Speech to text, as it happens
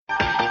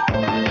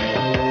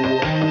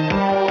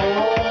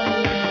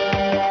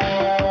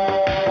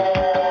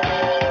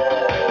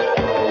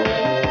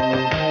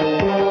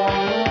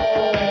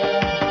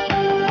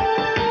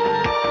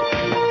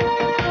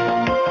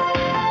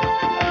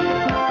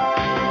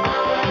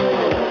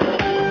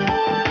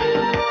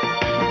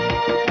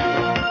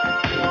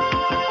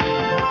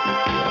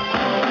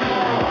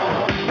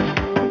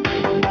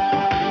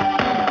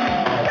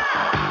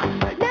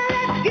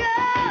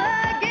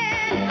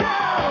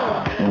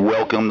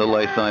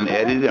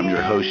Unedited. I'm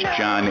your host,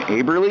 John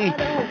Aberly.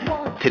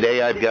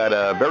 Today I've got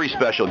a very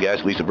special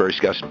guest, at least a very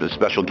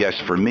special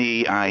guest for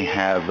me. I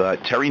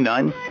have Terry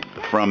Nunn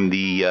from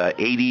the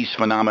 80s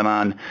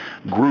phenomenon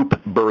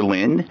group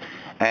Berlin.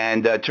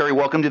 And Terry,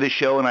 welcome to the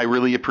show, and I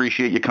really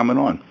appreciate you coming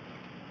on.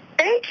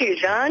 Thank you,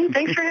 John.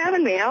 Thanks for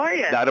having me. How are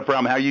you? Not a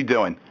problem. How are you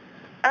doing?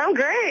 I'm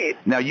great.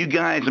 Now, you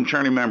guys, I'm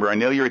trying to remember, I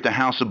know you're at the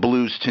House of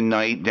Blues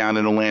tonight down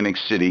in Atlantic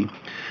City.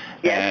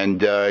 Yes.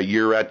 And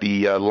you're at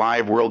the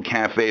Live World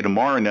Cafe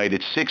tomorrow night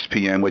at 6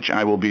 p.m., which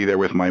I will be there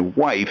with my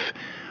wife.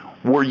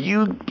 Were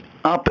you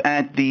up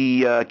at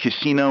the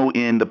casino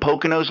in the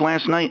Poconos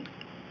last night?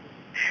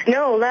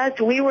 No,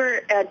 we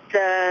were at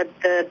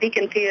the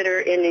Beacon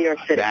Theater in New York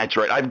City. That's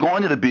right. I've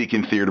gone to the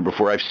Beacon Theater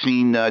before. I've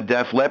seen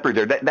Def Leppard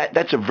there.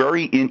 That's a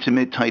very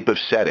intimate type of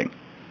setting.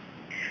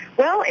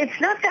 Well, it's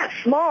not that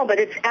small, but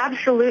it's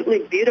absolutely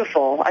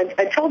beautiful.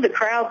 I told the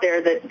crowd there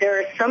that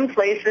there are some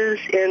places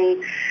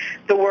in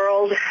the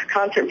world,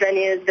 concert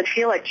venues, that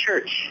feel like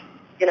church.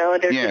 You know,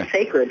 they're just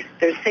sacred.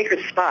 There's sacred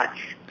spots,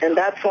 and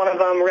that's one of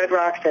them. Red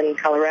Rocks in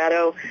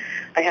Colorado,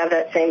 I have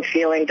that same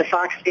feeling. The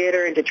Fox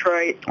Theater in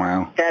Detroit.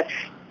 Wow. That's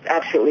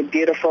absolutely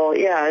beautiful.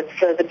 Yeah,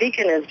 it's the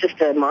Beacon is just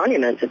a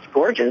monument. It's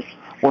gorgeous.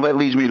 Well, that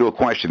leads me to a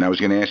question I was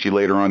going to ask you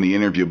later on in the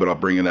interview, but I'll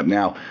bring it up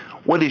now.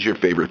 What is your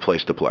favorite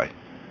place to play?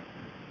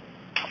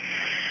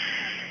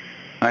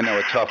 I know,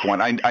 a tough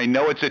one. I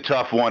know it's a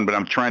tough one, but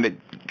I'm trying to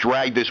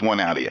drag this one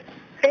out of you.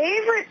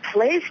 Favorite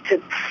place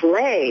to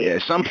play? Yeah,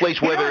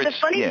 someplace whether it's...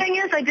 The funny thing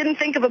is I didn't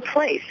think of a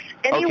place.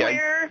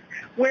 Anywhere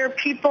where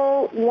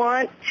people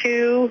want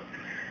to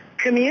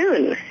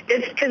commune.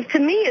 Because to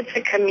me, it's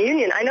a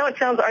communion. I know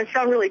I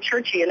sound really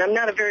churchy, and I'm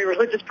not a very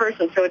religious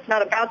person, so it's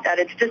not about that.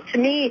 It's just, to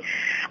me,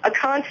 a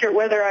concert,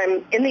 whether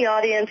I'm in the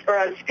audience or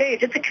on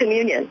stage, it's a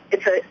communion.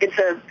 It's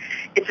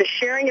a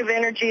sharing of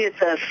energy.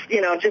 It's a,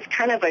 just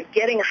kind of a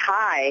getting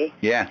high.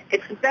 Yeah.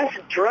 It's the best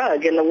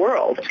drug in the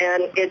world,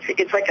 and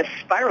it's like a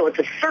spiral. It's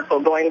a circle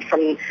going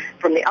from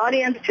the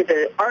audience to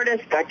the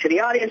artist, back to the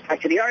audience, back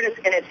to the artist,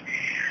 and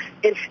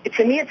it's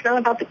to me, it's not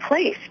about the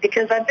place,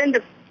 because I've been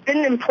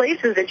in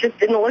places that just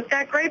didn't look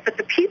that great, but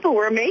the people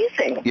were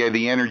amazing. Yeah,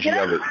 the energy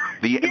of it.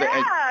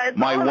 It's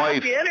my all wife,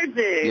 about the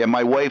energy. Yeah,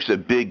 my wife's a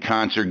big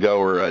concert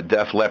goer.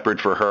 Def Leppard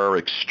for her,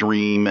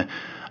 Extreme.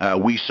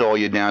 We saw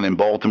you down in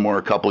Baltimore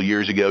a couple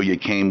years ago. You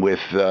came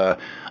with a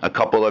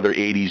couple other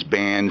 80s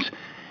bands.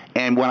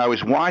 And when I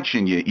was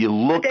watching you, you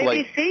looked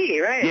like ABC,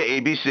 right? Yeah,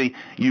 ABC.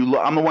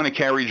 I'm the one that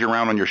carried you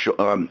around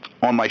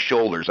on my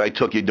shoulders. I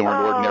took you during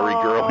Ordinary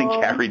Girl and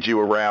carried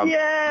you around.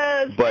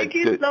 Yes, thank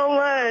you so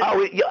much.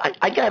 Oh,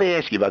 I got to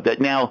ask you about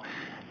that. Now,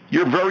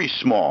 you're very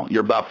small.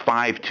 You're about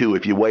 5'2".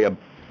 If you weigh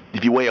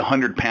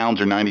 100 pounds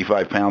or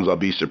 95 pounds, I'll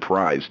be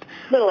surprised.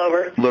 A little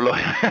over.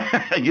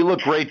 You look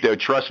great, though.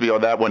 Trust me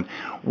on that one.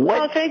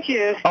 Oh, thank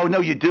you. Oh,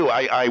 no, you do.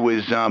 I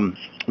was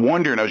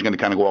wondering. I was going to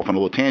kind of go off on a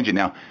little tangent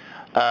now.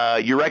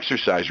 Your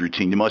exercise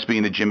routine, you must be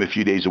in the gym a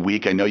few days a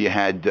week. I know you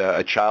had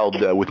a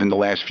child within the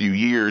last few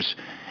years.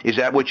 Is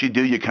that what you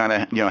do? You kind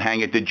of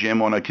hang at the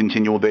gym on a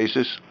continual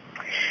basis?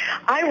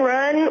 I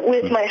run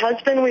with my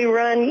husband. We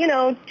run,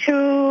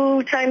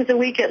 2 times a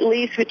week at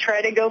least. We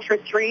try to go for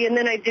 3, and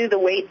then I do the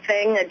weight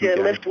thing. I do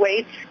lift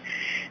weights.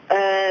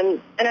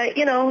 And I,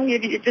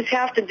 you just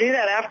have to do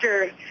that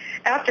after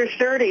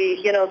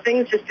 30,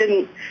 things just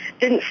didn't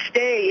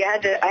stay.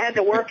 I had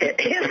to work it.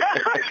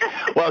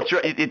 Well,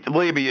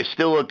 believe me, you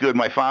still look good.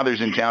 My father's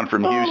in town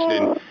from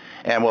Houston,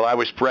 and while I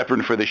was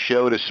prepping for the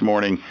show this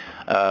morning,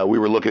 we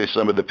were looking at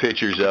some of the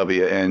pictures of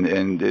you,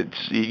 and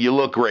you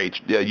look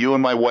great. You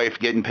and my wife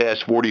getting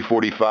past 40,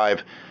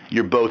 45,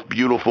 you're both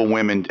beautiful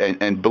women,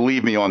 and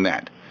believe me on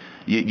that.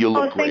 You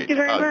look great. Thank you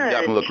very much.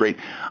 Definitely look great.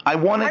 I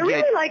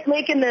really like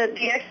making the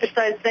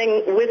exercise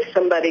thing with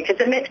somebody, because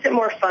it makes it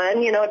more fun.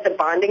 It's a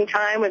bonding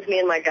time with me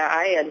and my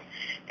guy, and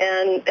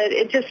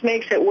it just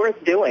makes it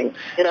worth doing.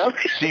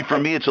 See, for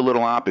me, it's a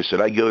little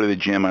opposite. I go to the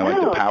gym. I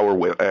like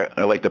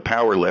the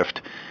power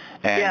lift.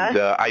 And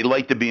I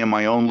like to be in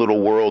my own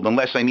little world.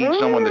 Unless I need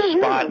someone to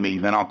spot me,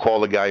 then I'll call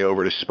the guy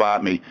over to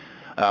spot me.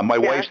 My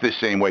wife's the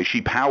same way.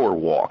 She power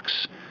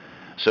walks.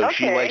 So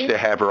she likes to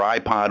have her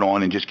iPod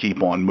on and just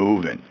keep on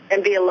moving.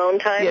 And be alone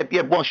time?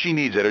 Yeah. Well, she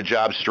needs it. Her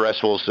job's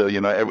stressful, so,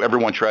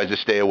 everyone tries to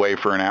stay away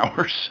for an hour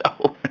or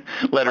so.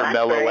 Let her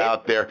mellow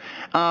out there.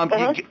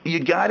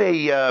 You got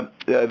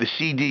the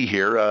CD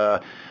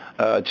here,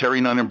 Terry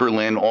Nunn in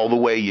Berlin, all the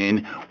way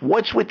in.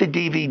 What's with the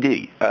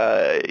DVD?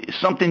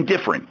 Something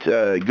different.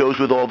 Goes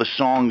with all the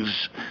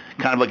songs,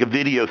 kind of like a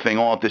video thing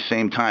all at the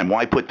same time.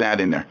 Why put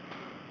that in there?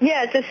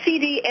 Yeah, it's a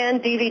CD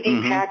and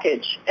DVD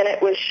package, and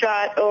it was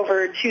shot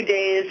over 2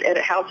 days at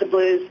a House of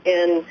Blues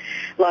in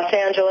Los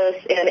Angeles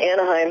and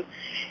Anaheim,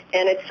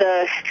 and it's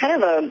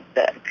kind of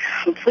a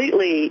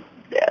completely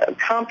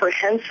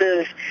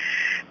comprehensive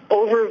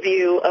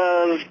overview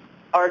of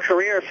our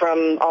career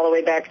from all the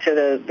way back to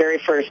the very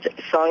first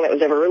song that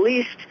was ever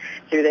released,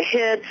 through the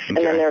hits, and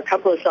then there are a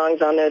couple of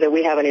songs on there that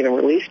we haven't even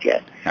released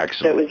yet. Excellent.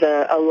 So it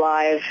was a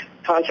live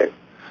concert.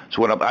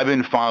 So I've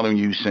been following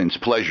you since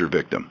Pleasure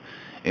Victim.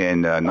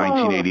 in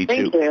 1982.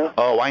 Thank you.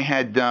 Oh,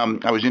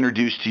 I was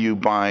introduced to you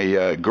by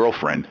a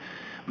girlfriend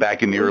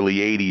back in the early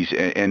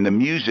 80s, and the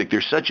music,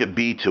 there's such a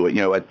beat to it,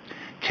 a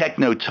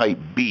techno-type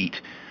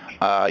beat,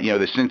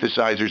 the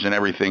synthesizers and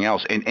everything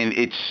else, and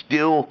it's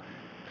still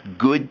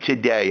good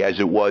today as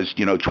it was,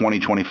 20,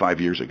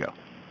 25 years ago.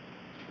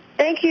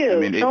 Thank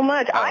you so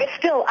much. I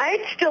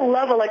still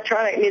love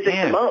electronic music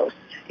the most.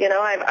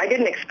 I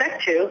didn't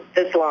expect to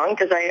this long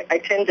because I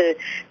tend to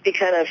be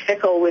kind of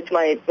fickle with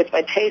my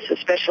taste,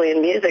 especially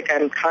in music.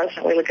 I'm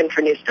constantly looking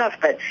for new stuff.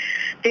 But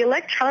the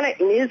electronic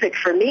music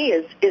for me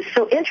is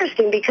so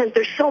interesting because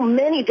there's so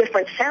many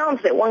different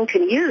sounds that one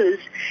can use.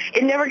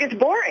 It never gets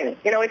boring.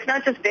 It's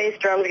not just bass,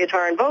 drums,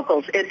 guitar, and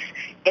vocals. It's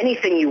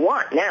anything you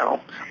want now.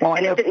 Well,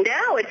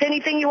 now it's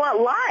anything you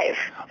want live.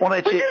 Well,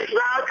 that's which is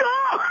so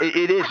cool.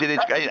 It is.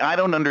 I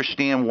don't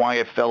understand why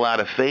it fell out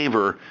of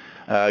favor.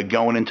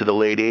 Going into the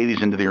late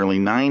 80s, into the early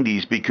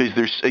 90s, because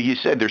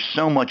there's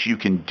so much you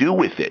can do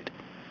with it.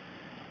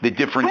 The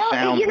different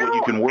sounds, what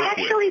you can work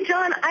with. Actually,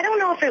 John, I don't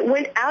know if it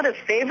went out of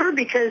favor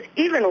because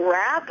even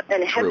rap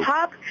and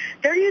hip-hop,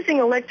 they're using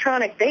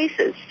electronic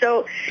basses.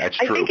 So I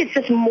think it's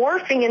just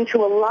morphing into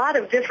a lot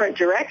of different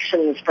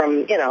directions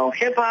from,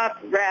 hip-hop,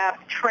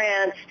 rap,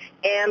 trance,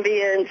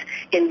 ambient,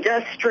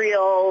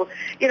 industrial.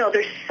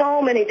 There's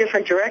so many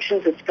different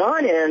directions it's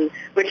gone in,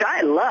 which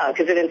I love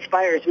because it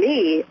inspires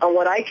me on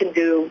what I can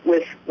do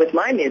with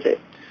my music.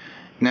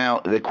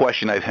 Now, the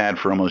question I've had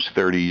for almost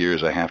 30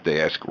 years, I have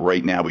to ask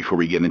right now before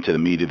we get into the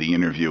meat of the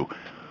interview,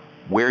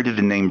 where did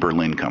the name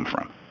Berlin come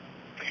from?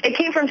 It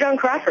came from John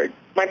Crawford,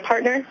 my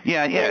partner.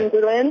 Yeah. In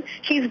Berlin.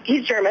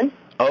 He's German.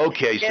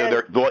 Okay, so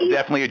there's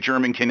definitely a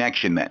German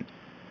connection then.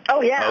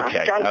 Oh yeah,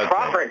 okay. John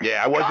Crawford.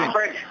 Yeah, I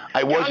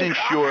wasn't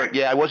sure.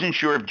 Yeah, I wasn't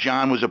sure if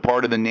John was a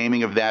part of the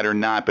naming of that or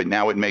not, but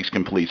now it makes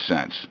complete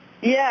sense.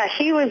 Yeah,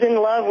 he was in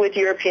love with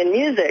European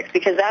music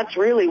because that's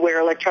really where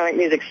electronic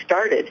music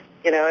started.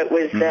 It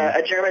was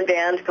a German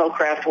band called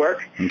Kraftwerk,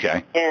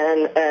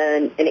 and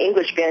an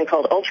English band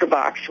called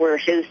Ultravox were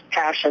his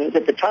passions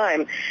at the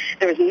time.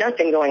 There was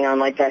nothing going on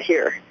like that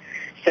here.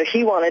 So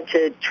he wanted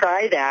to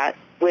try that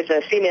with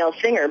a female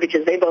singer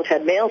because they both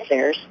had male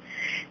singers.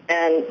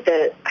 And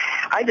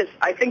I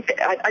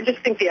just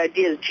think the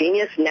idea is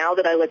genius now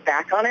that I look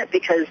back on it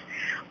because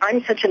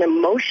I'm such an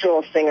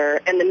emotional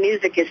singer and the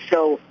music is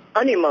so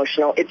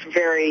unemotional. It's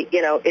very,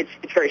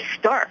 it's very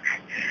stark.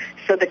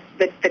 So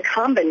the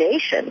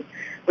combination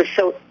was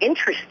so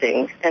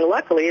interesting, and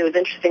luckily it was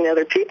interesting to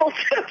other people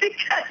too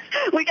because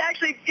we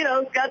actually,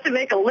 got to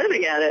make a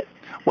living at it.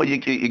 Well,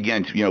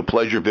 again,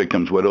 Pleasure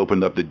Victims, what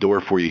opened up the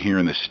door for you here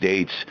in the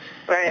States.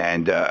 Right.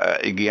 And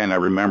again, I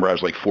remember I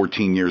was like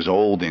 14 years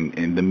old,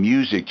 and the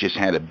music just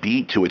had a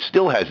beat to it,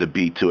 still has a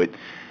beat to it,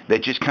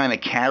 that just kind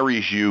of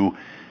carries you,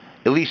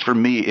 at least for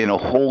me, in a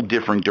whole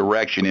different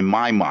direction in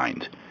my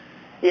mind.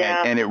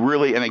 Yeah. And it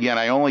really, and again,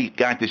 I only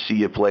got to see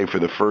you play for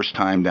the first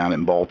time down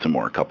in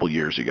Baltimore a couple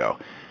years ago.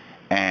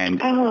 And,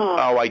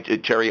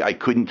 Terry, I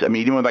couldn't,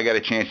 even if I got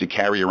a chance to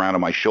carry around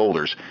on my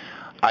shoulders,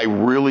 I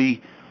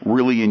really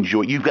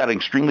enjoy. You've got an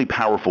extremely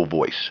powerful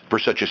voice for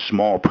such a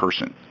small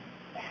person.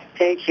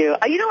 Thank you.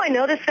 I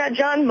noticed that,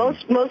 John.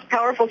 Most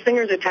powerful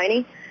singers are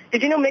tiny.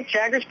 Did you know Mick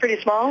Jagger's pretty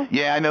small?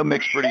 Yeah, I know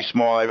Mick's pretty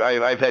small.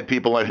 I've had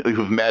people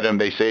who've met him.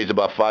 They say he's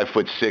about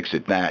 5'6"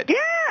 at that.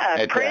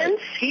 Yeah,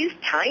 Prince. He's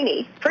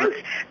tiny.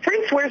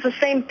 Prince wears the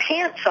same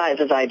pant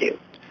size as I do.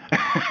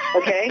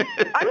 Okay?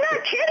 I'm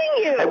not kidding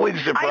you. That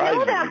wouldn't surprise me. I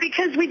know that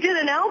because we did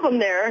an album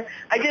there.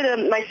 I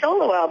did my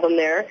solo album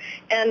there,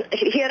 and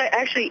he had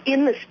actually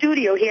in the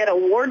studio, he had a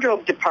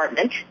wardrobe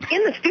department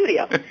in the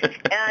studio.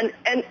 and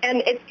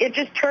it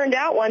just turned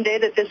out one day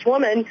that this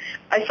woman,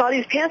 I saw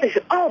these pants, I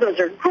said, "Oh, those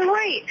are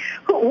great.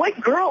 What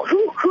girl,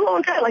 who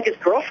owns that? Like his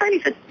girlfriend?"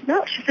 He said,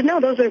 "No." She said, "No,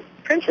 those are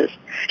Prince's."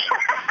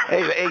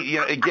 Hey,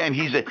 again,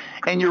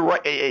 and you're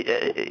right.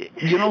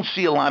 You don't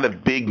see a lot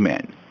of big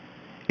men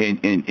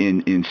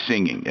in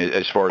singing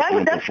as far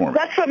as performing.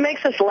 That's what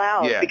makes us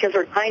loud, because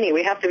we're tiny.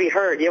 We have to be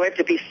heard. We have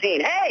to be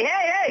seen. Hey!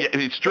 Yeah,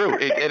 it's true,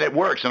 and it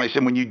works. And I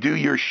said, when you do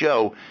your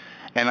show,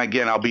 and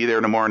again, I'll be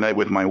there tomorrow night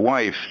with my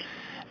wife,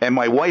 and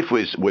my wife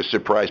was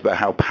surprised by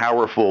how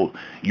powerful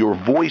your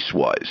voice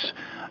was.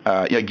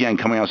 Again,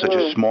 coming out such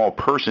a small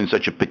person,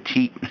 such a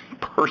petite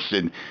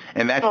person,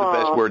 and that's the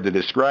best word to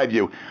describe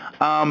you.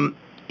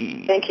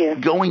 Thank you.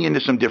 Going into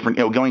some different,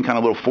 going kind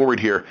of a little forward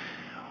here,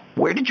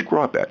 where did you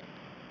grow up at?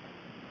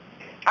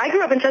 I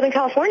grew up in Southern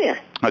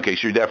California. Okay,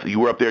 so you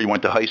were up there. You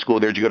went to high school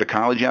there. Did you go to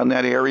college out in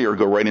that area, or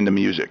go right into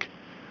music?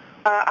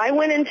 I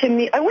went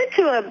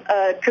to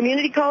a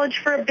community college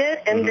for a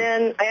bit, and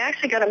then I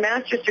actually got a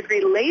master's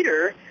degree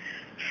later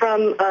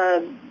from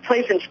a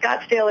place in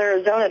Scottsdale,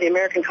 Arizona, the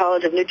American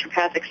College of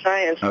Naturopathic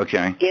Science,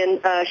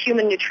 in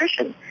human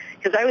nutrition,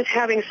 because I was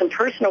having some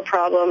personal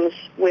problems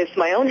with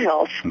my own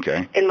health.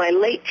 Okay. In my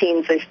late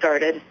teens, I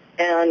started,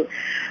 and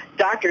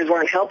doctors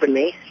weren't helping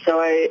me, so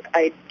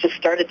I just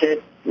started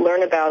to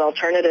learn about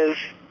alternative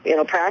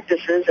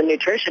practices and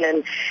nutrition,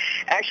 and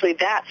actually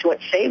that's what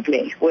saved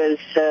me was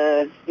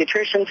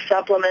nutrition,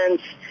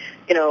 supplements,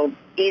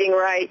 eating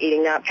right,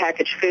 eating not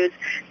packaged foods.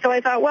 So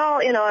I thought, well,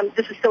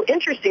 this is so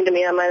interesting to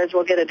me, I might as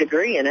well get a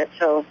degree in it.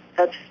 So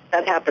that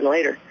happened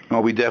later.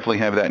 Well, we definitely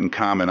have that in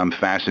common. I'm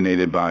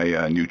fascinated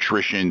by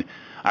nutrition.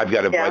 I've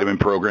got a vitamin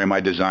program I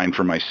designed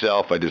for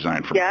myself. I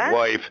designed for my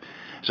wife.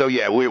 So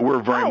yeah,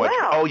 we're very much.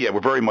 Wow. Oh yeah, we're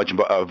very much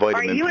vitamin. All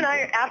right, you and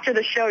I after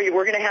the show,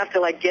 we're going to have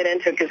to get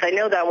into it because I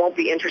know that won't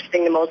be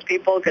interesting to most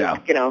people because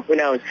who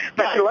knows.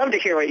 But I'd love to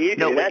hear what you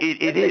do. No,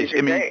 it is.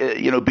 I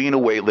mean, being a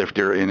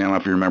weightlifter, and I don't know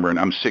if you remember, and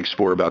I'm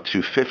 6'4", about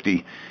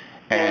 250,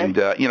 and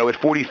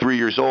at 43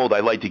 years old, I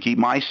like to keep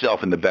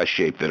myself in the best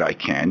shape that I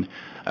can.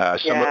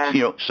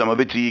 Some of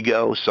it's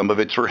ego, some of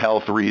it's for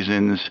health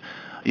reasons.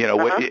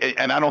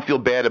 And I don't feel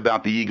bad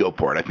about the ego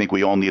part. I think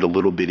we all need a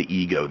little bit of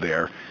ego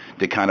there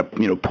to kind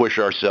of, push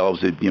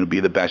ourselves to, be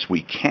the best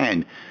we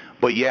can.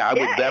 But yeah, I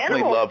would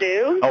definitely love.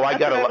 Do. Oh, I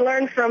got I've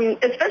learned from,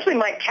 especially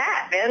my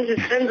cat, man.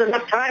 Just spends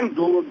enough time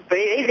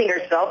bathing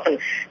herself and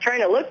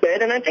trying to look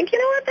good, and I think,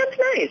 what, that's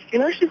nice.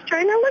 She's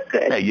trying to look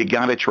good. Hey, you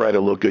got to try to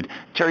look good.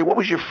 Terry, what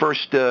was your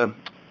first band?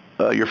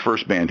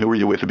 Who were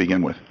you with to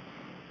begin with?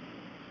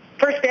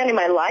 First band in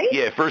my life?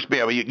 Yeah, first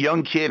band. A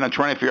young kid, and I'm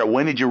trying to figure out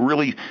when did you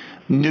really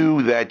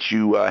knew that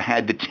you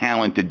had the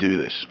talent to do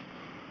this?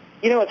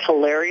 It's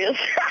hilarious.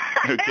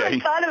 Okay. I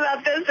haven't thought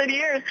about this in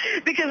years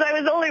because I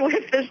was only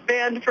with this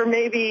band for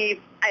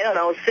maybe,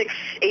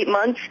 6-8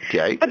 months.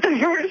 Okay. But the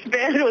first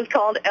band was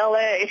called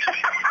L.A.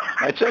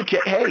 That's okay.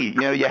 Hey,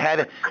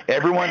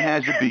 everyone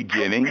has a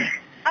beginning.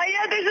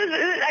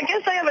 I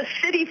guess I have a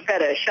city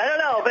fetish. I don't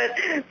know,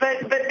 but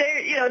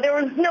there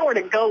was nowhere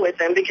to go with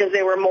them because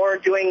they were more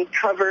doing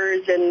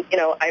covers, and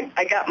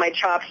I got my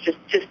chops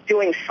just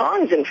doing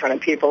songs in front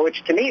of people,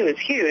 which to me was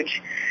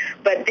huge.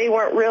 But they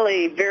weren't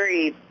really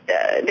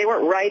they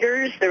weren't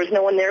writers. There was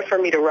no one there for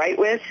me to write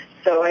with,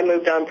 so I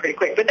moved on pretty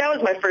quick. But that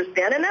was my first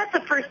band, and that's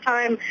the first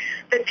time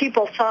that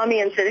people saw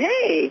me and said,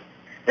 "Hey,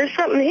 there's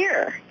something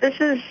here. This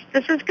is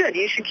good.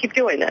 You should keep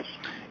doing this."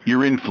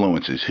 Your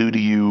influences. Who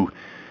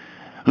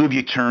have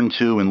you turned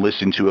to and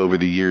listened to over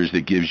the years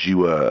that gives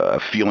you a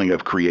feeling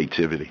of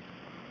creativity?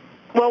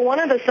 Well, one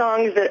of the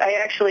songs that I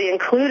actually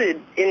included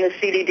in the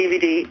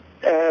CD-DVD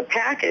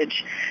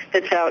package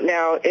that's out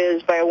now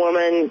is by a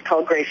woman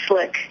called Grace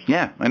Slick.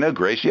 Yeah, I know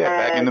Grace. Yeah,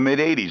 back in the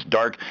mid-'80s.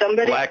 Dark,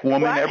 black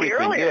woman, everything.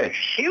 Earlier. Yeah.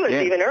 She was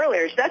even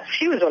earlier.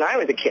 She was when I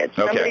was a kid.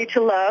 Okay. Somebody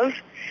to Love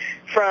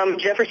from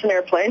Jefferson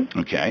Airplane.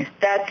 Okay.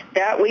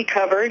 That we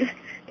covered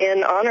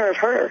in honor of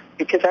her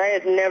because I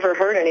had never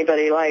heard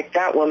anybody like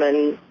that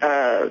woman.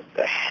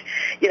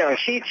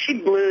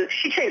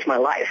 She changed my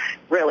life,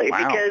 really. Wow.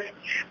 Because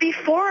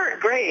before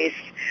Grace,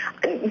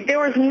 there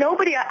was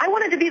nobody. I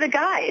wanted to be the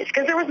guys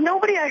because there was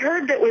nobody I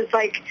heard that was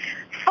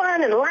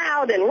fun and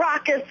loud and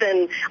raucous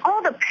and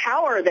all the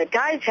power that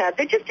guys had.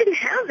 They just didn't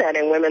have that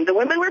in women. The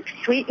women were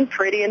sweet and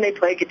pretty and they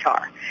played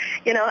guitar,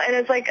 and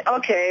it's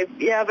okay,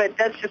 yeah, but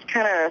that's just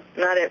kind of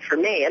not it for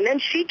me. And then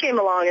she came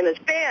along in this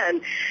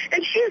band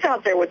and she's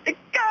out there with the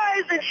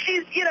guys and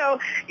she's,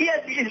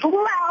 she's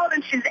loud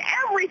and she's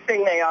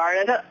everything they are.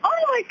 And I thought,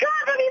 oh my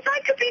God, that means I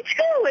could be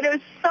too. And it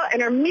was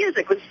and her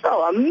music was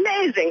so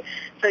amazing.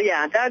 So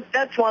yeah,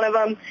 that's one of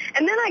them.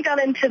 And then I got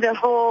into the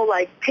whole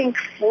Pink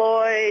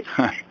Floyd,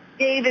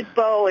 David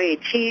Bowie,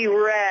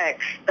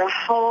 T-Rex, the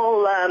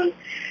whole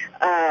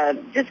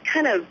just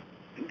kind of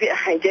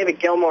David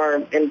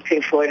Gilmour in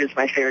Pink Floyd is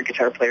my favorite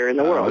guitar player in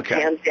the world,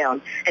 hands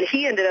down. And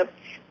he ended up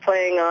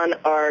playing on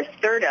our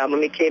third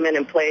album. He came in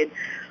and played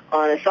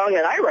on a song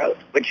that I wrote,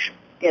 which,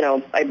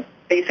 I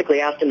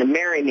basically asked him to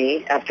marry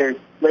me after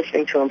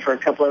listening to him for a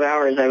couple of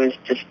hours.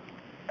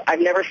 I've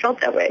never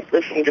felt that way,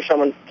 listening to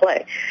someone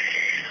play.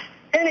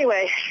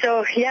 Anyway,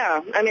 so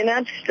yeah,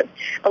 that's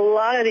a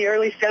lot of the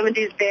early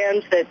 70s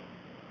bands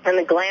and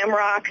the glam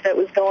rock that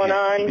was going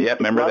on. Yeah,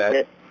 remember that.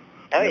 It.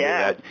 Oh,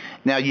 yeah. That.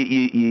 Now,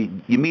 you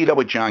meet up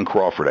with John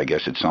Crawford, I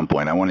guess, at some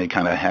point. I want to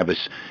kind of have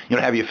us,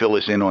 have you fill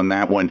us in on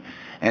that one.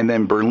 And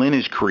then Berlin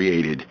is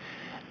created.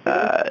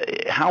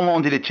 How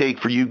long did it take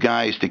for you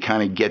guys to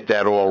kind of get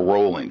that all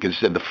rolling? Because you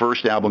said the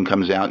first album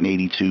comes out in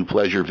 82,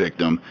 Pleasure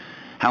Victim.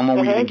 How long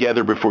were you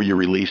together before you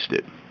released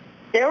it?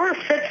 There were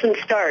fits and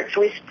starts.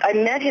 I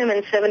met him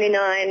in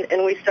 79,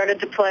 and we started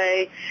to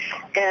play.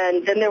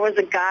 And then there was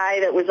a guy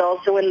that was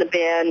also in the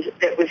band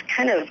that was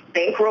kind of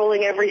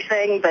bankrolling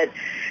everything, but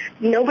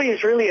nobody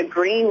was really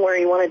agreeing where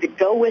he wanted to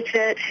go with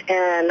it.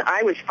 And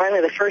I was finally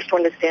the first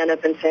one to stand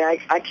up and say,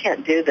 I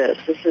can't do this.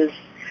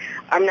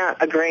 I'm not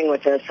agreeing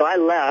with this. So I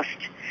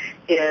left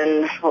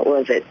in,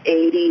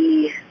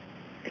 80...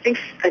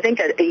 I think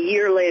a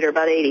year later,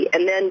 about 80.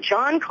 And then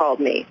John called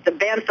me. The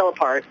band fell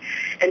apart.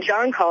 And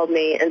John called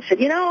me and said,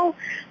 I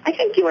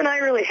think you and I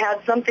really had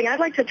something. I'd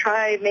like to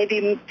try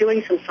maybe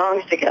doing some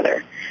songs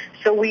together.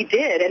 So we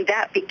did, and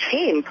that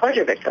became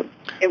Pleasure Victim.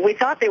 And we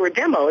thought they were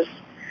demos,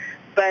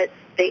 but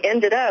they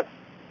ended up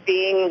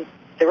being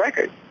the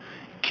record.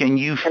 Can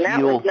you feel... And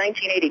that was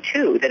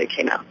 1982 that it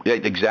came out. Yeah,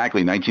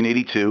 exactly,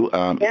 1982.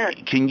 Yeah.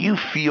 Can you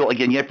feel...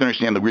 Again, you have to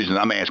understand the reason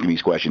I'm asking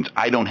these questions.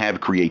 I don't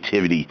have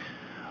creativity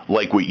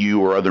like what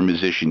you or other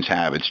musicians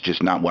have. It's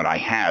just not what I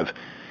have.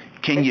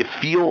 Can you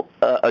feel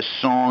a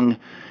song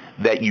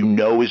that you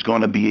know is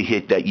going to be a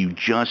hit, that you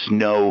just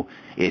know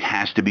it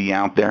has to be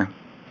out there?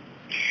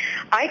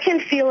 I can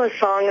feel a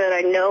song that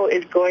I know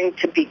is going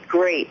to be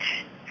great,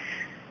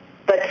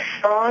 but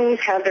songs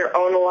have their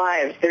own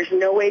lives. There's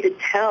no way to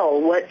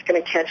tell what's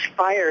going to catch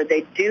fire.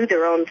 They do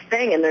their own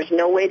thing, and there's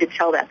no way to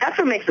tell that. That's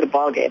what makes it a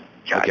ball game,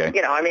 Josh. Okay.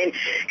 You know, I mean,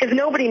 because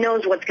nobody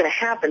knows what's going to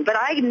happen. But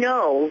I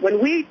know when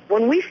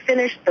we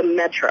finished the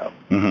Metro,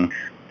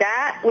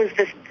 that was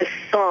the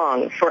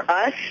song for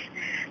us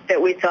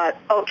that we thought,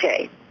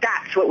 okay,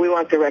 that's what we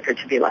want the record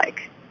to be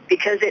like,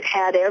 because it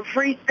had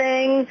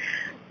everything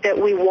that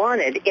we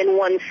wanted in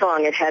one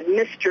song. It had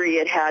mystery,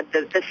 it had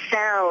the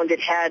sound,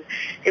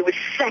 it was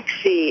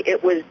sexy,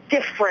 it was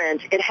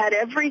different, it had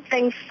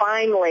everything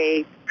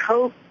finally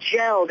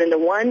gelled into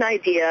one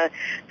idea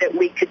that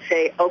we could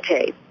say,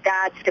 okay,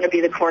 that's going to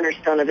be the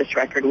cornerstone of this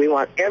record. We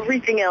want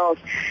everything else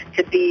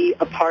to be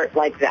a part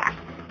like that.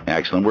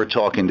 Excellent. We're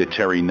talking to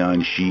Terry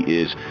Nunn. She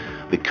is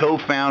the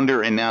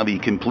co-founder and now the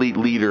complete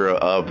leader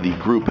of the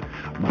group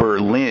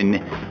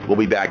Berlin. We'll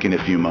be back in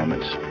a few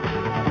moments.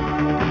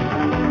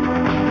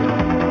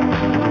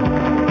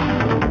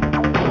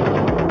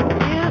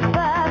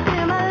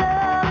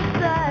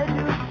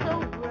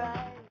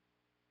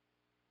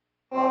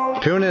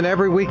 Tune in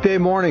every weekday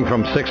morning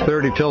from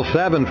 6:30 till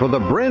 7 for the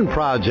Bryn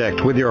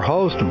Project with your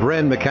host,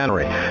 Bryn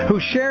McHenry, who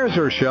shares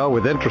her show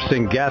with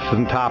interesting guests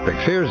and topics.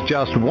 Here's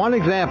just one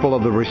example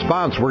of the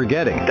response we're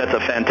getting. That's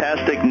a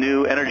fantastic,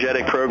 new,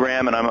 energetic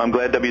program, and I'm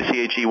glad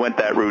WCHE went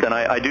that route. And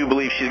I do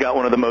believe she's got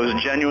one of the most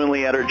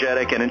genuinely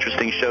energetic and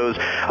interesting shows.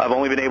 I've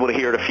only been able to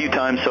hear it a few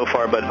times so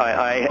far, but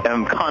I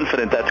am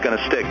confident that's going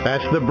to stick.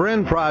 That's the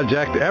Bryn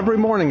Project every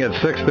morning at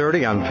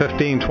 6:30 on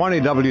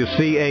 1520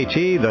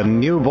 WCHE, the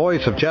new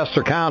voice of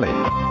Chester County.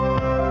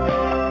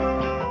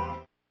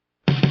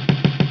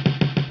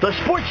 The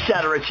Sports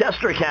Chatter at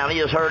Chester County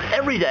is heard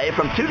every day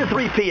from 2 to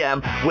 3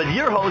 p.m. with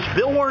your host,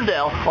 Bill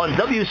Warndale, on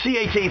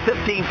WCHE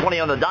 1520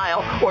 on the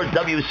dial or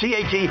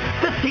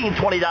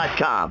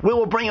WCHE1520.com. We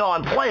will bring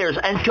on players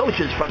and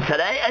coaches from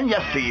today and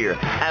yesteryear,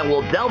 and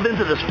we'll delve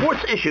into the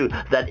sports issue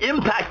that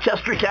impact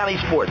Chester County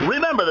sports.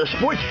 Remember, the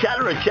Sports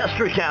Chatter at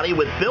Chester County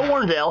with Bill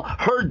Warndale,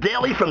 heard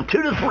daily from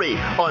 2 to 3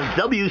 on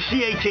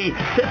WCHE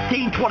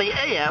 1520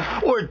 AM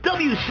or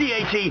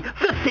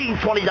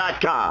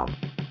WCHE1520.com.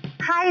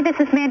 Hi, this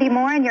is Mandy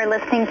Moore, and you're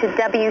listening to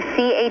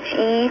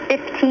WCHE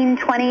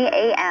 1520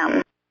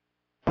 AM.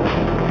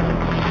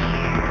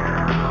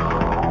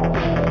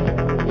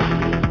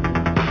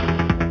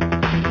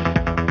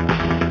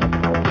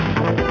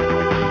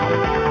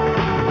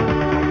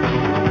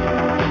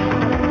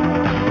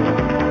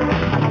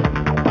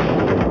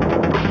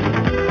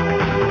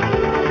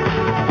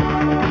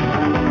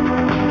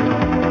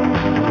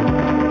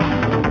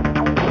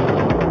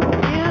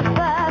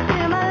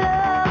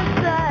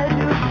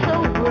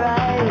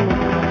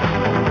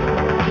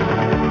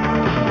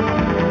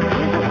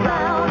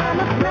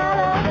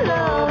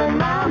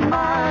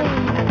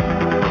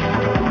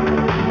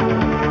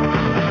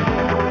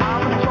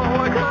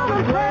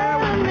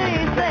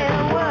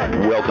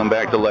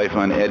 Life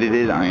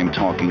Unedited. I am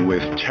talking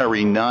with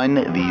Terry Nunn,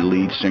 the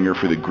lead singer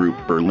for the group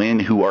Berlin,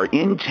 who are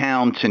in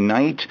town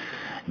tonight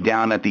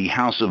down at the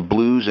House of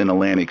Blues in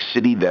Atlantic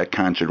City. That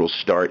concert will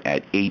start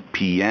at 8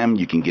 p.m.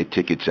 You can get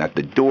tickets at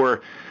the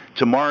door.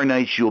 Tomorrow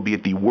night, you'll be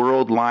at the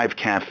World Live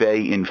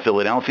Cafe in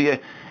Philadelphia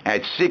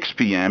at 6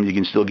 p.m. You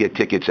can still get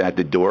tickets at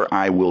the door.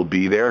 I will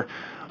be there,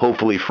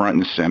 hopefully front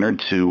and center,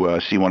 to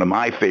see one of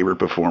my favorite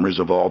performers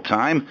of all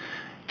time.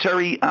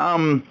 Terry,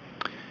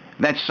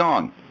 that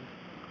song,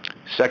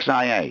 Sex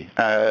IA,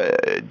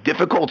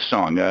 difficult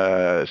song,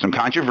 some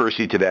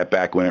controversy to that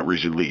back when it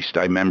was released.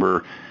 I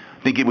remember,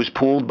 I think it was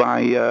pulled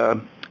by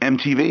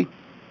MTV.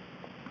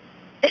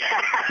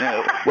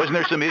 Wasn't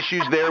there some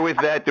issues there with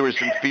that? There was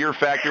some fear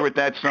factor with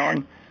that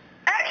song?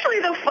 Actually,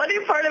 the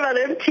funny part about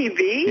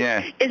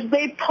MTV is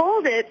they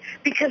pulled it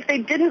because they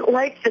didn't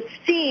like the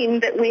scene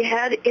that we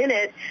had in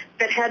it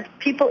that had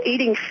people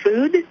eating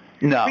food.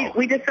 No.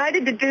 We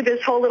decided to do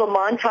this whole little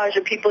montage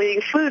of people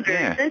eating food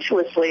very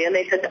sensuously, and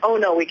they said, oh,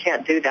 no, we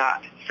can't do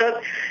that. So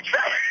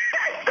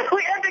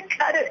we had to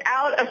cut it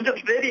out of the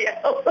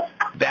video.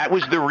 That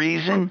was the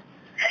reason?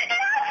 Yes.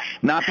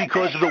 Not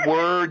because of the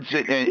words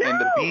and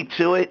the beat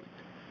to it?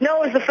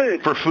 No, it was the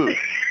food. For food.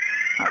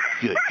 Oh,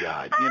 good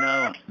God. You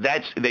know,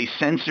 they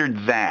censored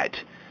that.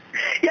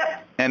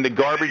 Yep. And the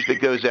garbage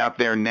that goes out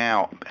there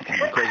now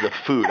because of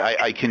food.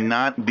 I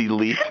cannot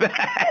believe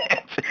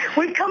that.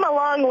 We've come a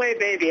long way,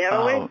 baby,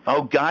 haven't we?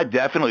 Oh, God,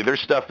 definitely.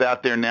 There's stuff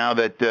out there now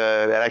that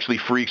actually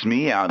freaks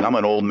me out, and I'm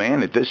an old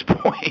man at this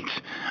point.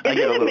 Isn't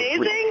it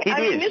amazing?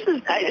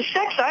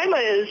 Sex IMA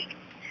is...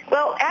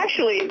 Well,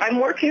 actually,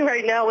 I'm working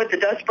right now with the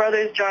Dust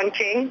Brothers, John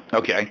King.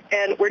 Okay.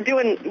 And we're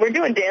doing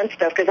dance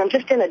stuff because I'm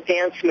just in a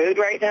dance mood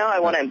right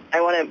now.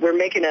 We're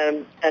making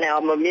an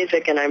album of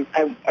music, and I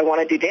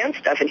want to do dance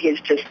stuff. And he's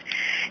just,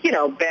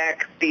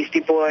 Beck, Beastie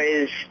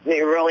Boys,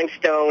 the Rolling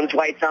Stones,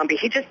 White Zombie.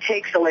 He just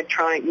takes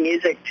electronic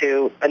music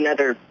to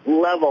another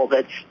level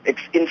that's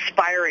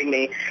inspiring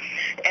me.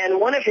 And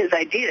one of his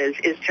ideas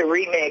is to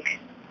remake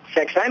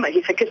Sex I'm a.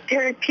 He said, because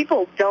Derek,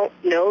 people don't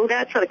know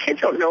that song. The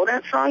kids don't know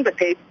that song, but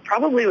they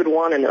probably would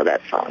want to know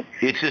that song.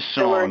 It's a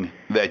song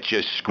that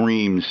just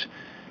screams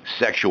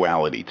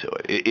sexuality to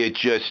it. It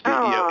just,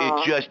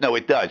 no,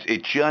 it does.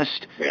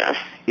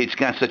 It's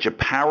got such a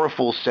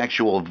powerful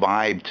sexual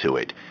vibe to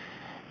it.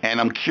 And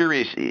I'm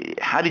curious,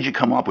 how did you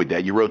come up with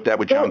that? You wrote that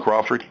with John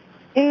Crawford?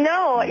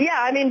 No, yeah,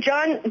 I mean,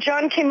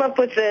 John came up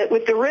with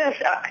the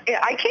riff.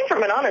 I came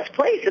from an honest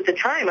place at the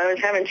time. I was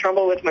having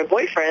trouble with my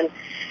boyfriend,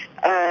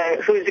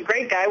 who's a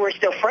great guy. We're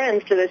still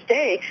friends to this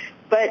day,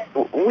 but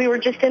we were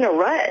just in a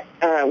rut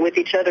with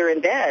each other in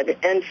bed.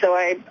 And so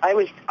I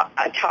was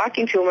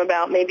talking to him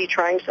about maybe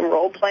trying some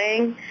role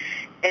playing.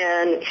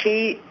 And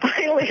he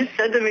finally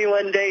said to me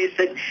one day,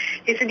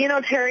 he said, you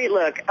know, Terry,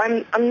 look,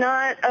 I'm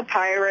not a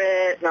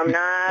pirate, and I'm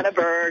not a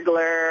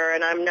burglar,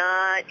 and I'm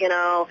not, you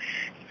know,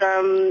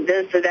 some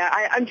this or that.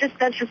 I'm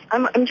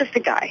just a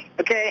guy,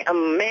 okay? I'm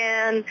a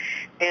man,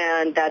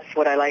 and that's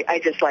what I like. I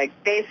just like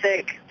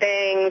basic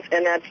things,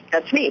 and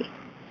that's me.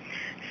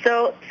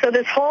 So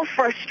this whole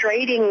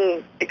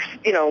frustrating,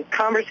 you know,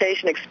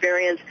 conversation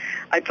experience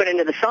I put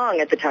into the song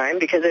at the time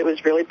because it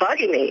was really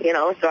bugging me, you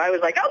know. So I was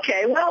like,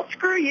 okay, well,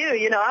 screw you,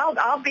 you know.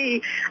 I'll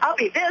be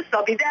this,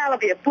 I'll be that, I'll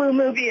be a blue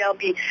movie, I'll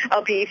be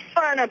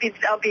fun, I'll be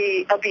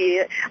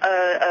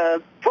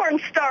a porn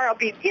star, I'll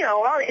be, you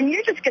know, and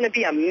you're just going to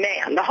be a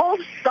man. The whole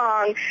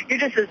song, you're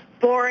just as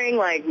boring,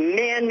 like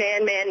man.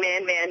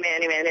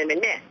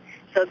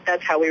 So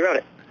that's how we wrote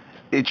it.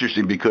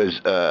 Interesting, because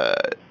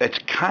it's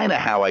kind of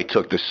how I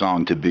took the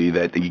song to be.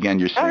 That again,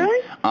 you're saying,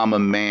 I'm a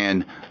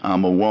man,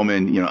 I'm a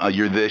woman. You know,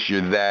 you're this,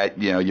 you're that.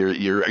 You know,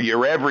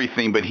 you're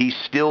everything. But he's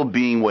still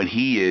being what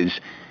he is,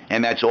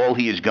 and that's all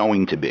he is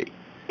going to be.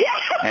 Yeah.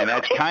 And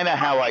that's kind of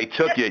how I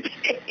took it.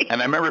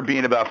 And I remember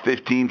being about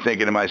 15,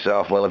 thinking to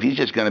myself, well, if he's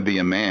just going to be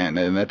a man,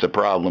 then that's a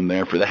problem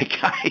there for that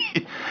guy.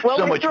 Well,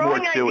 so we're much more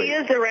to it. throwing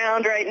ideas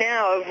around right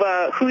now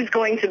of who's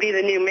going to be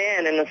the new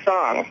man in the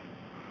song.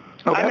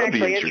 Oh, I'm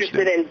actually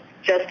interested in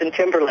Justin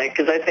Timberlake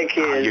because I think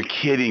he is. You're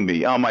kidding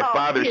me. Oh, my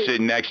father's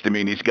sitting next to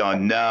me, and he's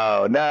going,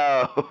 no.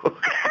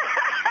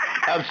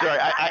 I'm sorry.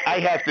 I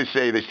have to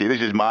say this to you.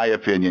 This is my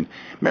opinion.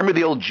 Remember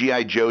the old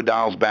G.I. Joe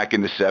dolls back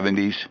in the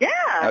 70s? Yeah.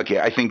 Okay,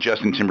 I think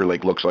Justin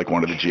Timberlake looks like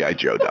one of the G.I.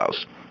 Joe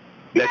dolls.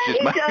 That's he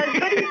does,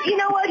 but you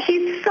know what?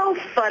 He's so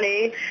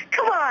funny.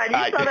 Come on,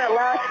 you saw that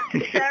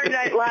last Saturday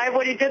Night Live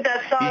when he did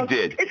that song? He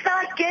did. It's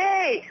not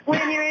gay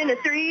when you're in a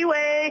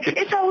three-way.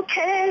 It's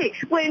okay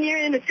when you're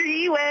in a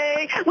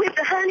three-way. With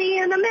the honey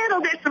in the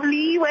middle, there's some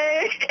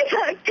leeway. It's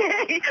not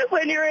gay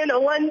when you're in a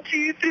 1,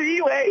 2,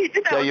 3-way.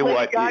 Tell you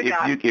what,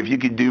 if you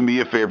could do me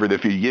a favor,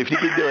 if you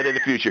could do it in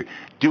the future,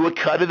 do a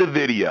cut of the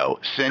video,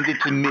 send it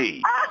to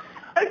me.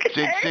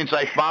 Okay. Since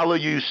I follow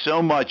you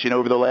so much and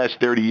over the last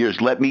 30 years,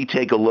 let me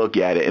take a look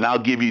at it, and I'll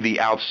give you the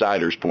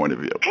outsider's point of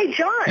view. Hey,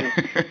 John,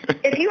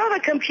 if you have a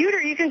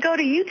computer, you can go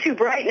to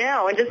YouTube right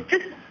now and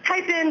just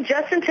type in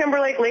Justin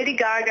Timberlake, Lady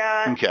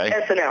Gaga,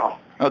 SNL.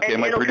 Okay,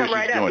 and my it'll producer's come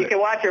right up. doing You can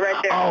watch it right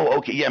there. Oh,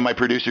 okay, yeah, my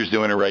producer's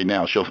doing it right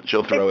now. She'll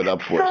throw it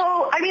up for us.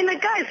 So, I mean, the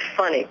guy's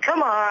funny.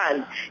 Come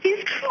on.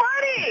 He's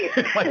funny.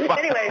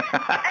 Anyway,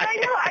 and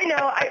I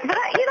know, but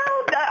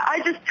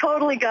I just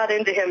totally got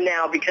into him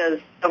now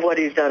because of what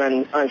he's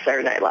done on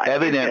Saturday Night Live.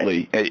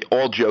 Evidently,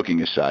 all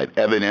joking aside,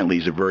 evidently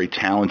he's a very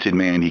talented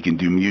man. He can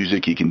do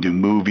music, he can do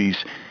movies,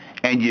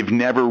 and you've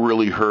never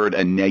really heard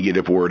a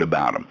negative word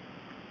about him.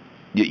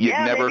 You've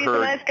never maybe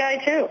heard. He's a nice guy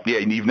too. Yeah,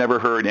 and you've never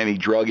heard any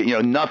drug. You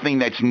know, nothing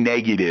that's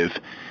negative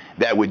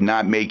that would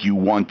not make you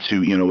want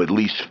to, you know, at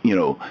least, you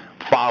know,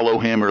 follow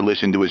him or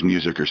listen to his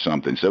music or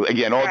something. So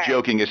again, all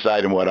joking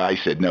aside, and what I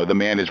said, no, the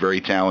man is very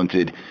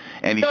talented,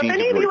 and he so seems. So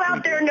if any of you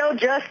out there know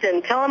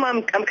Justin, tell him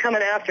I'm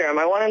coming after him.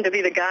 I want him to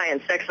be the guy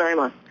in Sex I'm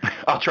a.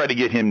 I'll try to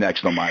get him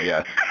next on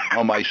my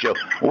show.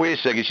 Wait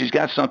a second, she's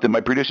got something.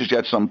 My producer's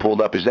got something pulled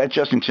up. Is that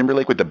Justin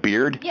Timberlake with the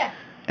beard? Yeah.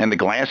 And the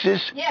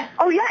glasses? Yeah.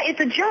 Oh, yeah, it's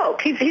a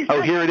joke. He's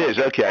here it is.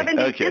 Okay.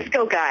 70s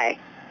disco guy.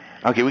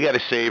 Okay, we got to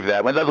save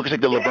that. Well, that looks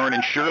like the Laverne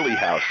and Shirley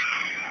house.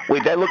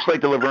 Wait, that looks like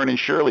the Laverne and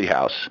Shirley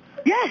house.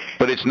 Yes.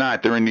 But it's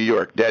not. They're in New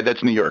York. Dad,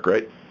 that's New York,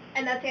 right?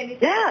 And that's Andy.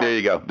 Yeah. There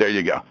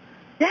you go.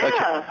 Yeah.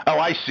 Okay. Oh,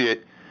 I see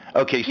it.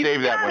 Okay,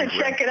 save that one.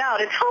 You gotta check it out.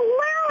 It's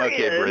hilarious.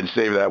 Okay, Bryn,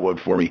 save that one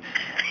for me.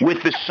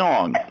 With the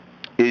song,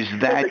 is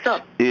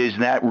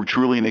that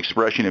truly an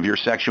expression of your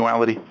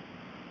sexuality?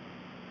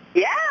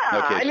 Yeah,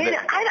 okay, I mean,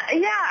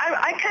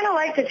 I kind of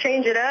like to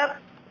change it up.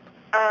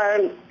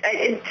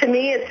 To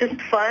me, it's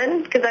just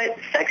fun because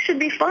sex should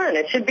be fun.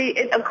 It should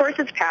be, of course,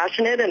 it's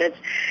passionate and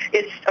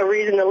it's a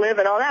reason to live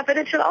and all that, but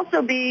it should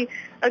also be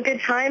a good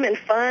time and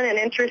fun and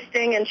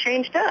interesting and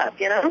changed up.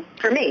 You know,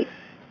 for me.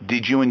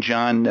 Did you and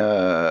John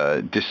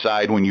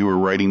decide when you were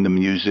writing the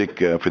music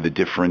for the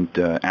different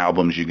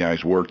albums you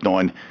guys worked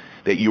on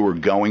that you were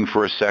going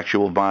for a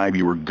sexual vibe?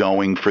 You were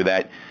going for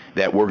that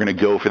we're going to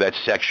go for that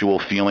sexual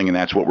feeling, and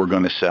that's what we're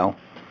going to sell?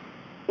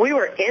 we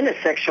were in a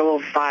sexual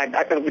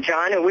vibe,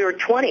 John, and we were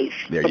 20s.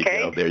 There you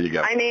go. There you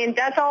go. I mean,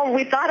 that's all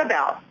we thought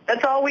about.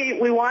 That's all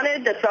we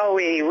wanted. That's all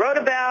we wrote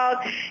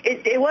about.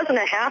 It wasn't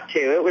a have to.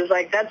 It was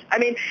like,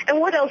 and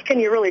what else can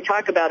you really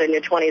talk about in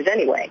your 20s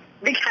anyway?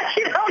 Because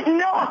you don't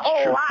know a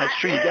whole lot. That's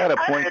true. You got a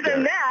point other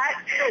than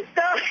that.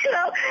 So,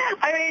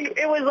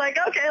 it was like,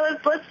 okay,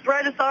 let's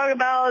write a song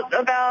about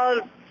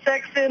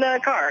sex in a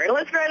car, and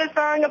let's write a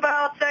song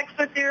about sex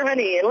with your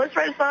honey, and let's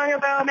write a song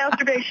about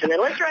masturbation,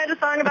 and let's write a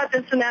song about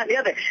this and that and the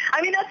other.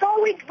 I mean, that's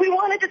all we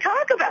wanted to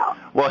talk about.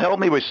 Well, help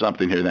me with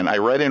something here then. I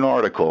read an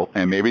article,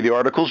 and maybe the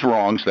article's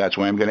wrong, so that's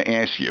why I'm going to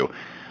ask you.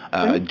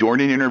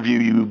 During an interview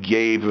you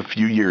gave a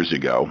few years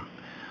ago,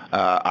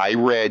 I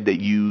read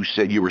that you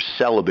said you were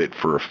celibate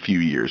for a few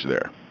years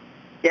there.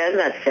 Yeah, isn't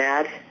that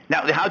sad?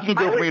 Now, how can you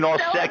go from being all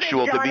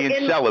sexual to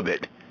being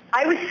celibate?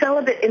 I was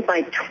celibate in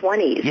my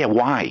 20s. Yeah,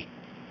 why?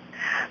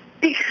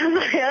 Because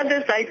I had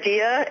this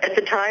idea at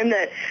the time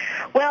that,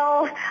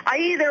 well,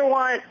 I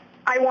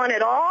want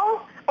it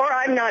all, or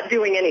I'm not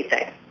doing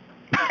anything.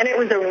 And it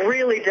was a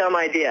really dumb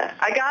idea.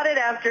 I got it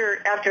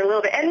after a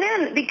little bit. And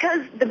then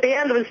because the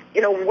band was,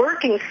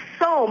 working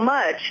so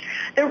much,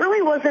 there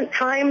really wasn't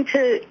time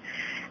to,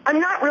 I'm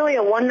not really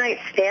a one-night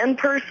stand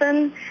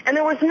person, and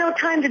there was no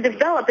time to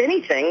develop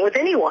anything with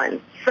anyone.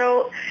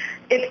 So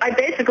I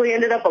basically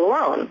ended up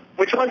alone,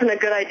 which wasn't a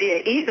good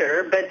idea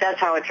either, but that's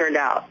how it turned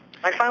out.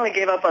 I finally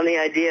gave up on the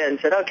idea and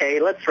said, okay,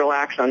 let's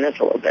relax on this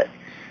a little bit.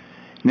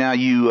 Now,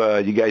 you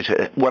guys,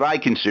 what I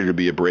consider to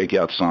be a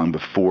breakout song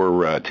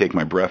before Take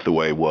My Breath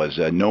Away was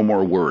No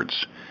More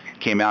Words.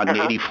 Came out in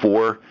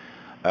 84.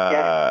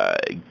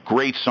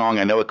 Great song.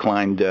 I know it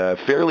climbed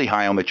fairly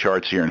high on the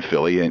charts here in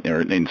Philly, in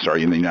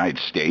the United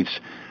States.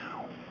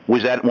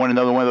 Was that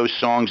another one of those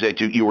songs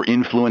that you were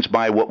influenced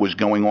by what was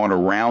going on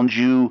around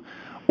you,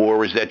 or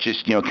was that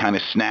just, kind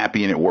of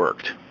snappy and it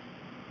worked?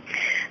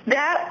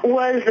 That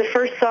was the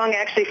first song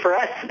actually for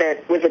us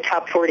that was a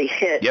top 40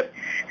 hit. Yep.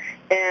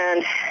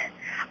 And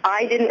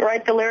I didn't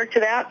write the lyric to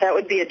that. That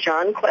would be a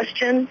John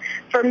question.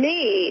 For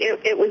me,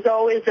 it was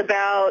always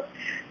about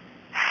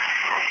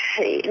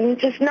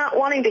just not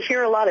wanting to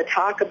hear a lot of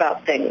talk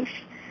about things.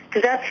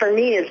 Because that for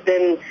me has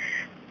been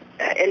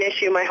an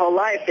issue my whole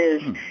life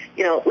is,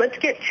 let's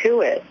get to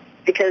it.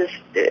 Because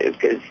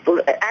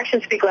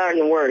actions speak louder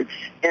than words,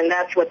 and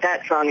that's what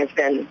that song has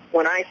been.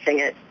 When I sing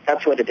it,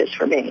 that's what it is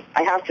for me.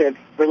 I have to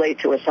relate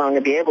to a song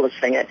to be able to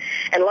sing it.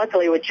 And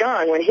luckily with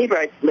John, when he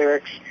writes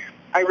lyrics,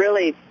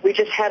 we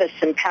just had a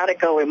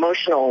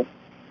simpatico-emotional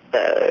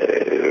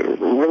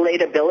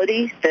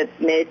relatability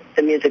that made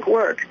the music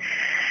work.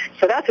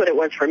 So that's what it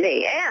was for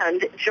me.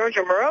 And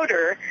Giorgio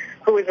Moroder,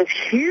 who was this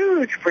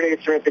huge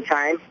producer at the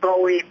time,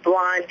 Bowie,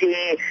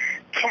 Blondie,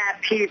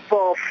 Cat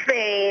People,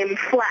 Fame,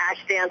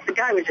 Flashdance. The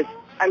guy was just,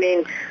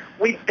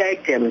 we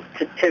begged him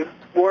to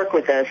work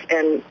with us,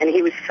 and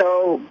he was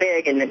so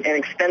big and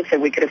expensive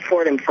we could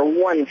afford him for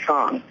one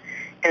song.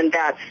 And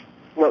that's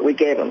what we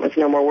gave him, was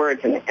No More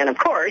Words. And of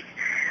course,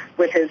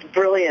 with his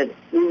brilliant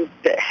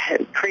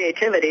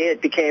creativity,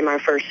 it became our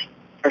first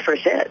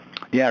hit.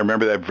 Yeah, I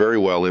remember that very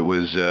well. It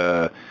was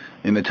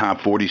in the top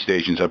 40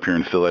 stations up here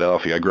in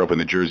Philadelphia. I grew up in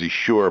the Jersey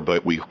Shore,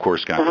 but we, of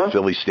course, got the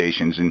Philly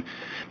stations, and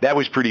that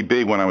was pretty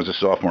big when I was a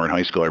sophomore in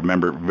high school. I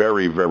remember it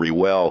very, very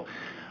well.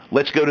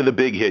 Let's go to the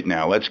big hit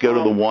now. Let's go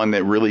to the one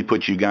that really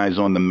put you guys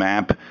on the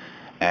map,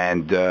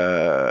 and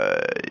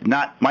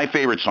not my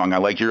favorite song. I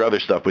like your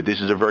other stuff, but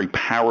this is a very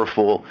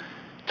powerful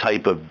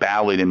type of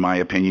ballad, in my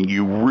opinion.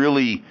 You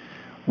really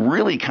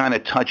kind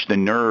of touched the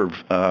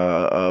nerve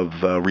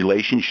of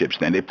relationships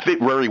then. It fit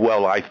very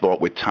well, I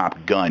thought, with Top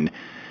Gun.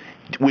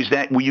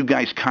 Were you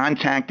guys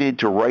contacted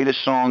to write a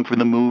song for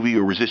the movie,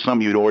 or was this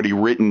something you'd already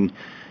written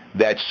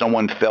that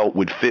someone felt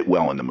would fit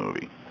well in the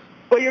movie?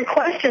 Well, your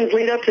questions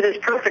lead up to this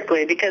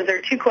perfectly, because there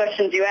are two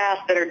questions you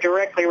asked that are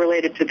directly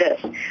related to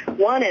this.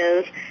 One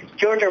is,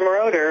 Giorgio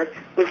Moroder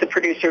was the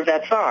producer of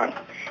that song,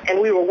 and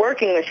we were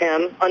working with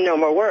him on No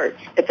More Words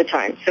at the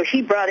time. So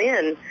he brought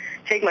in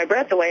Take My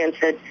Breath Away and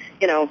said,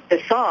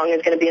 this song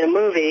is going to be in a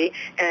movie,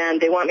 and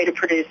they want me to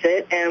produce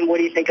it, and what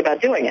do you think about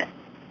doing it?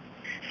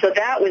 So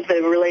that was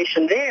the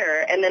relation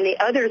there. And then the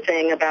other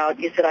thing about,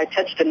 you said I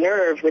touched a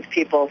nerve with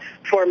people.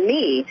 For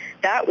me,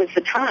 that was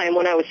the time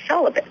when I was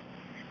celibate.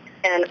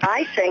 And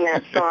I sang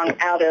that song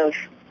out of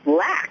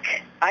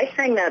lack. I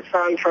sang that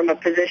song from a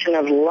position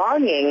of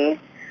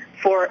longing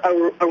for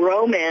a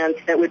romance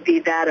that would be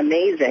that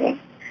amazing.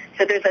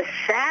 So there's a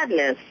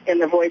sadness in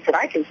the voice that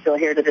I can still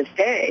hear to this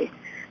day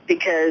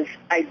because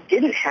I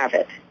didn't have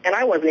it, and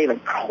I wasn't even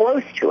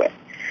close to it.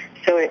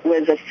 So it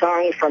was a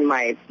song from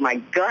my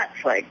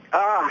guts, like,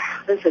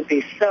 this would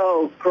be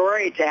so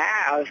great to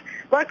have.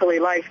 Luckily,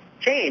 life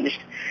changed,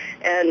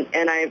 and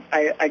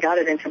I got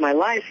it into my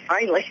life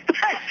finally. But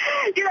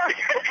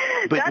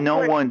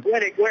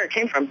that's where it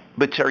came from.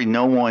 But Terry,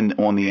 no one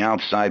on the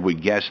outside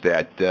would guess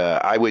that.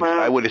 I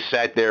would have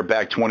sat there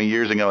back 20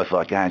 years ago. I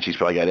thought, God, she's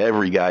probably got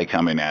every guy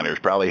coming at her.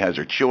 Probably has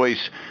her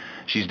choice.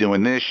 She's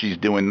doing this, she's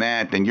doing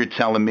that. Then you're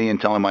telling me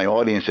and telling my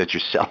audience that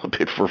you're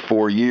celibate for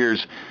 4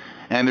 years.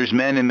 And there's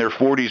men in their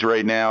 40s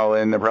right now,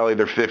 and they're probably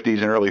their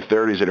 50s and early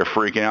 30s that are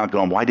freaking out,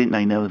 going, "Why didn't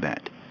I know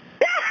that?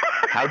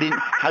 How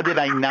did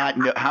I not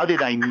know? How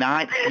did I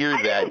not hear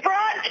that?" I didn't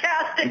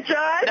broadcast it,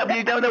 John.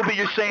 No, but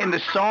you're saying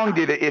the song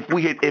did it. If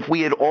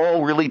we had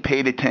all really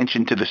paid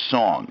attention to the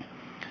song,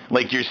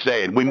 like you're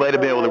saying, we might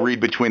have been able to read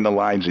between the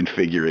lines and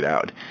figure it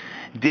out.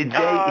 Did they?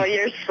 Oh,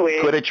 you're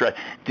sweet. Could have tried.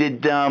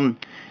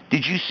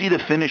 Did you see the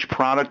finished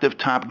product of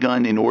Top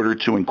Gun in order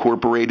to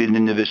incorporate it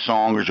into the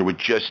song, or was it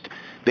just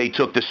they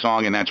took the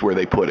song and that's where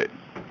they put it?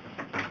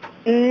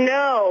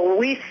 No,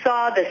 we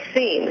saw the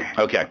scene.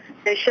 Okay.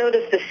 They showed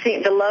us the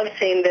scene, the love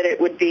scene that it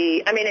would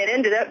be. I mean, it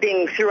ended up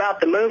being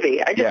throughout the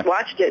movie. I just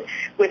watched it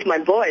with my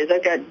boys.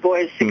 I've got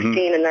boys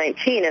 16 and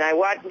 19, and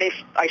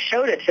I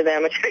showed it to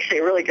them. It's actually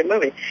a really good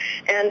movie.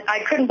 And I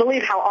couldn't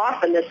believe how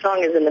often this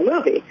song is in the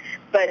movie.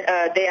 But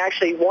they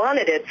actually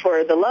wanted it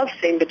for the love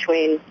scene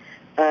between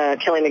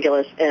Kelly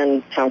McGillis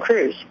and Tom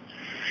Cruise.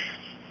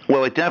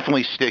 Well, it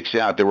definitely sticks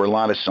out. There were a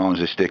lot of songs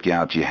that stick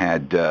out. You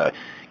had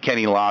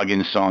Kenny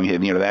Loggins' song,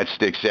 that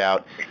sticks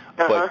out.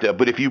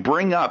 But if you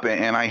bring up,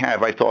 and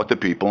I thought to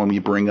people, and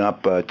you bring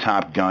up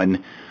Top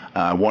Gun,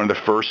 one of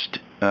the first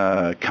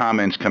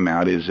comments come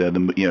out is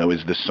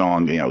the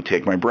song,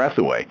 Take My Breath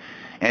Away.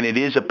 And it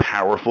is a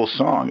powerful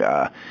song.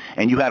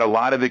 And you had a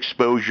lot of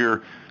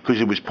exposure because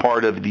it was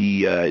part of at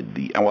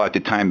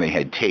the time they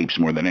had tapes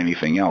more than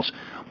anything else,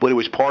 but it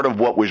was part of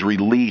what was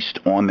released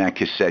on that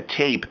cassette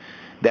tape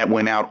that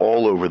went out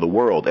all over the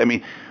world. I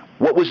mean,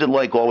 what was it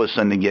like all of a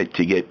sudden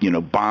to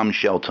get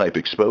bombshell type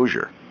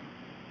exposure?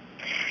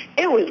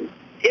 It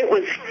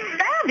was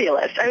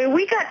fabulous. I mean,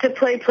 we got to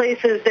play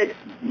places that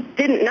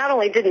not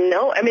only didn't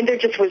know, I mean, there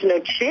just was no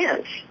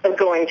chance of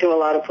going to a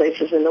lot of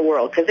places in the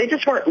world because they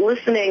just weren't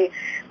listening.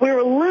 We were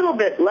a little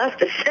bit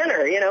left of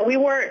center. We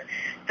weren't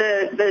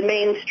the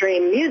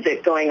mainstream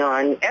music going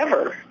on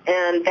ever.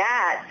 And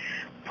that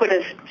put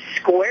us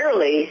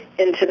squarely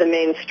into the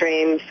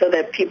mainstream so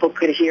that people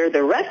could hear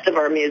the rest of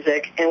our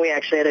music, and we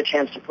actually had a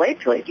chance to play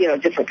to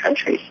different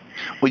countries.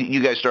 Well,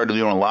 you guys started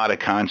doing a lot of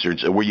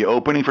concerts. Were you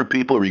opening for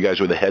people, or were you guys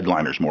the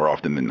headliners more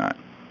often than not?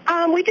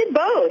 We did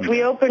both.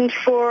 We opened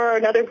for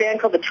another band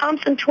called the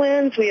Thompson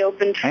Twins. We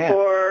opened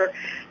for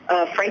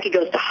Frankie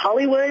Goes to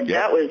Hollywood. Yeah.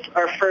 That was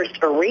our first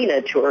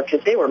arena tour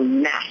because they were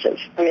massive.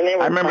 I mean, they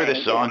were. I remember the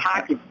song.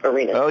 Hockey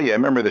arenas. Oh yeah, I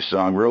remember the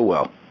song real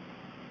well.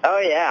 Oh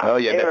yeah. Oh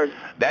yeah.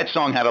 That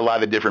song had a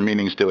lot of different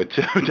meanings to it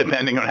too,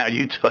 depending on how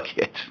you took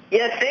it.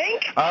 You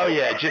think? Oh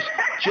yeah,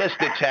 just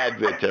a tad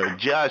bit,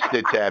 just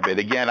a tad bit.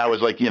 Again, I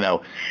was like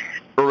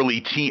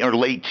early teen or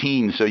late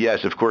teen, so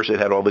yes, of course, it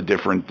had all the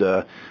different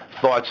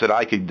thoughts that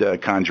I could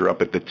conjure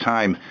up at the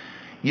time.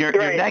 Your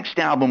next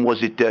album,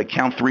 was it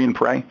Count 3 and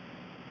Pray?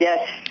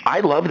 Yes. I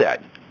love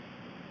that.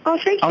 Oh,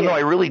 thank you. Oh no, I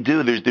really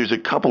do. There's a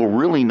couple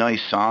really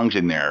nice songs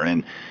in there,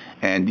 and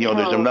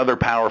there's another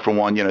powerful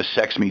one,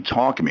 Sex Me,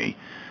 Talk Me.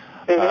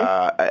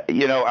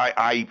 Mm-hmm.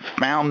 I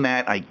found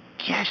that, I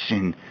guess,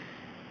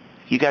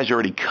 you guys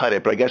already cut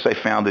it, but I guess I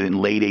found it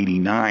in late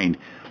 '89.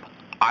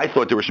 I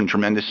thought there were some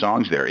tremendous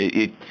songs there.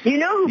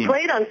 Who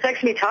played on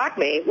Sex Me, Talk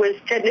Me was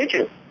Ted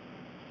Nugent.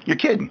 You're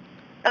kidding.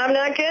 I'm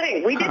not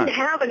kidding. We didn't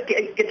have a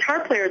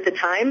guitar player at the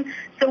time,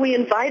 so we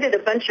invited a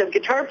bunch of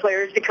guitar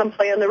players to come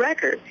play on the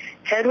record.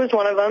 Ted was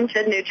one of them,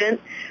 Ted Nugent.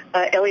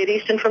 Elliot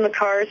Easton from the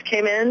Cars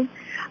came in.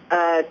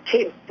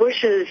 Kate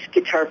Bush's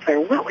guitar player,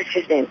 what was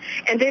his name?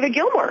 And David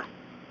Gilmour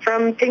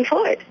from Pink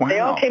Floyd. Wow. They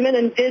all came in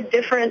and did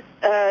different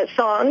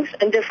songs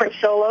and different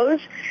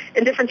solos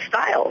and different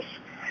styles,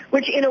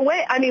 which in a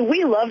way, I mean,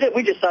 we loved it.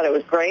 We just thought it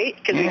was great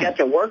because we got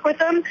to work with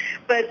them.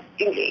 But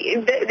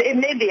it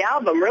made the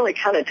album really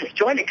kind of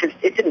disjointed because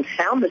it didn't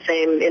sound the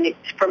same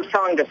from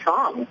song to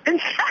song.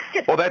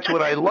 Well, that's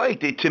what I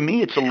liked. To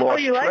me, it's a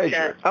lost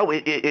treasure.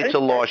 It's a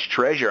lost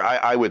treasure.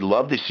 I would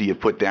love to see you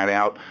put that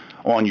out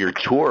on your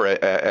tour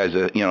as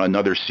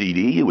another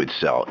CD you would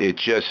sell. It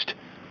just,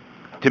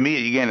 to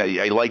me, again,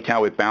 I liked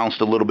how it bounced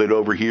a little bit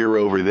over here,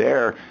 over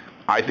there.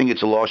 I think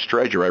it's a lost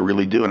treasure. I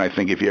really do. And I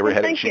think if you ever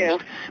had a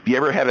chance, if you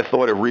ever had a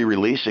thought of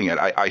re-releasing it,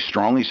 I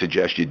strongly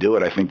suggest you do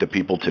it. I think the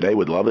people today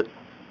would love it.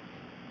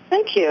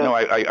 Thank you. No,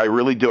 I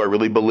really do. I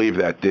really believe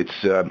that.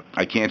 It's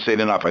I can't say it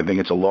enough. I think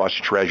it's a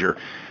lost treasure.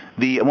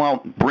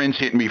 Bryn's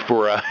hitting me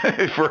for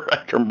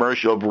a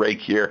commercial break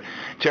here.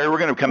 Terry, we're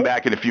going to come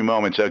back in a few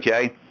moments,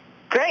 okay?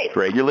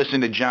 Great. You're listening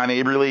to John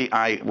Aberle.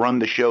 I run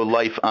the show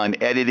Life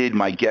Unedited.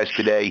 My guest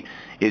today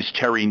is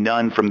Terry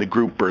Nunn from the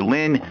group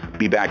Berlin.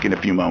 Be back in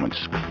a few moments.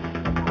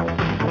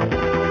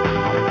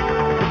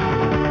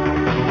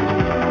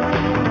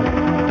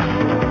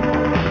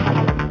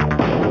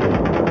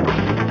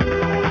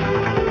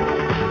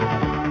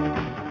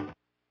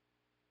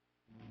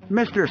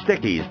 Mr.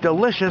 Sticky's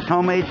delicious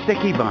homemade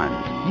sticky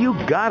buns. You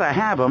gotta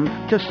have them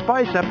to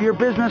spice up your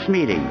business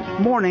meetings,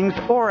 mornings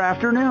or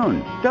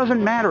afternoon.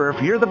 Doesn't matter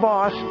if you're the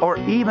boss or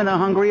even a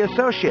hungry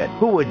associate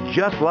who would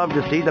just love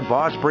to see the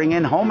boss bring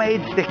in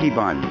homemade sticky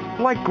buns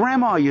like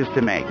Grandma used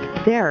to make.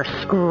 They're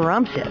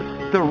scrumptious.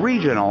 The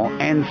regional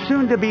and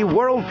soon-to-be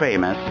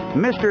world-famous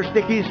Mr.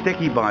 Sticky's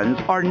Sticky Buns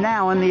are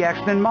now in the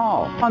Exton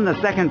Mall on the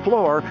second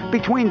floor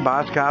between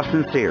Boscov's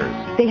and Sears.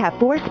 They have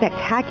 4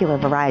 spectacular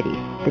varieties: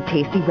 the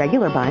tasty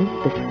regular bun,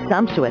 the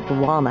sumptuous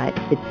walnut,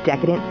 the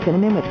decadent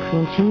cinnamon with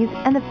cream cheese,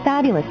 and the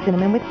fabulous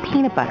cinnamon with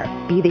peanut butter.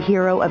 Be the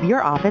hero of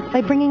your office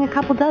by bringing a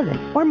couple dozen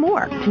or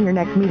more to your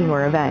next meeting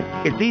or event.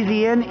 It's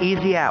easy in,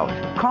 easy out.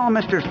 Call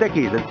Mr.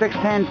 Sticky's at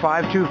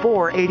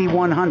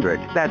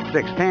 610-524-8100. That's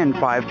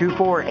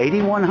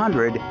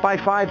 610-524-8100 by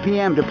 5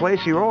 p.m. to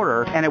place your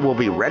order, and it will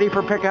be ready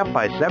for pickup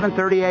by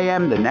 7:30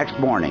 a.m. the next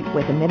morning.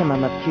 With a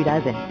minimum of 2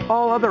 dozen.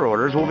 All other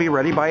orders will be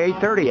ready by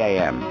 8:30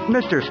 a.m.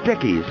 Mr.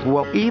 Sticky's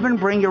will even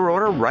bring your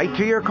order right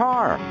to your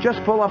car.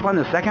 Just pull up on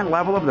the second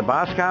level of the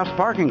Boscov's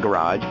parking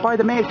garage by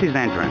the Macy's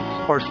entrance,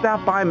 or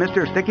stop by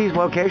Mr. Sticky's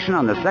location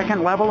on the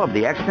second level of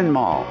the Exton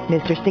Mall.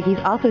 Mr. Sticky's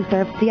also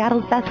serves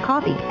Seattle's best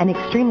coffee and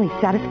extremely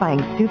satisfying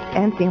soups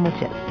and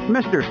sandwiches.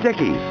 Mr.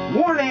 Sticky's.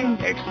 Warning!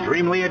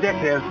 Extremely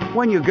addictive.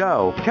 When you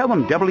go, tell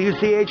them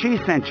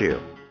WCHE sent you.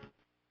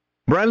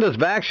 Brenda's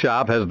Vac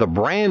Shop has the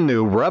brand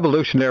new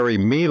revolutionary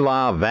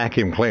Mila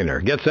vacuum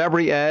cleaner. Gets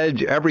every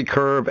edge, every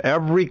curve,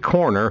 every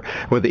corner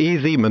with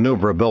easy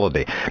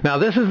maneuverability. Now,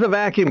 this is the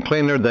vacuum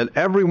cleaner that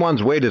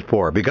everyone's waited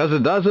for because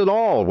it does it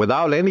all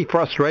without any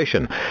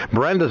frustration.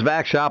 Brenda's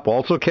Vac Shop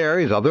also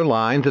carries other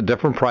lines at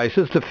different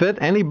prices to fit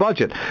any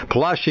budget.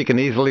 Plus, she can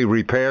easily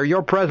repair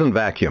your present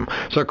vacuum.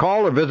 So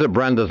call or visit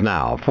Brenda's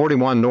now,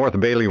 41 North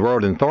Bailey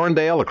Road in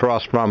Thorndale,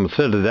 across from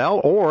Citadel,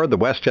 or the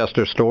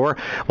Westchester store,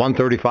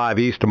 135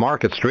 East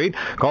Market Street.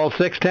 Call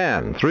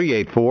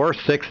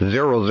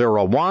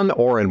 610-384-6001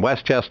 or in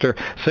Westchester,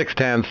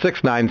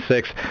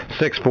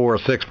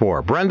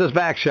 610-696-6464. Brenda's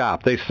Vac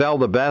Shop. They sell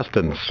the best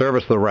and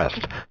service the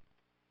rest.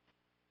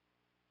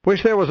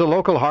 Wish there was a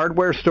local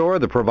hardware store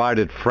that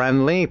provided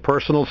friendly,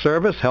 personal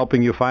service,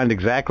 helping you find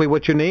exactly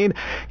what you need,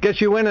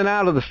 gets you in and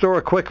out of the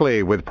store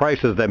quickly with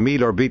prices that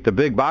meet or beat the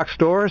big box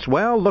stores?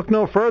 Well, look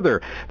no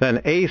further than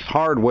Ace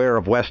Hardware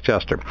of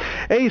Westchester.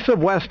 Ace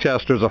of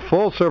Westchester is a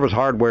full-service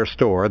hardware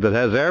store that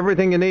has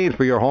everything you need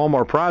for your home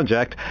or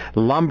project: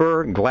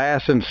 lumber,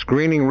 glass and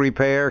screening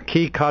repair,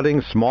 key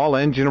cutting, small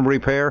engine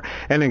repair,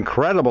 an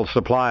incredible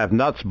supply of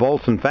nuts,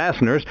 bolts, and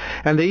fasteners,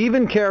 and they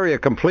even carry a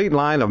complete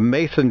line of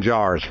mason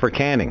jars for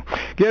canning.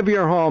 Give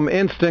your home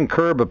instant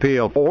curb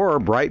appeal or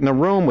brighten a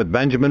room with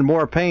Benjamin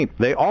Moore paint.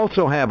 They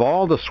also have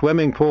all the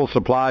swimming pool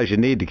supplies you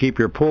need to keep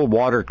your pool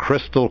water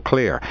crystal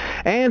clear.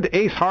 And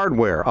Ace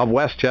Hardware of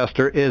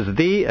Westchester is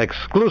the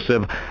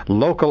exclusive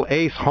local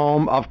Ace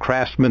home of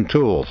Craftsman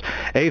tools.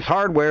 Ace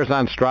Hardware is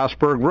on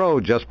Strasburg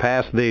Road, just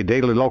past the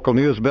Daily Local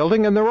News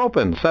building, and they're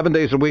open 7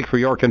 days a week for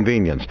your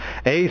convenience.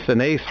 Ace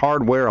and Ace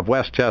Hardware of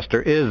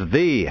Westchester is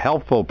the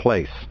helpful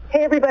place.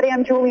 Hey everybody,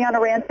 I'm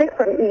Juliana Rancic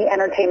from E!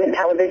 Entertainment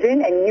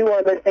Television, and you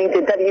are listening to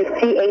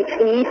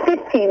WCHE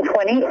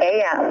 1520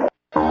 AM.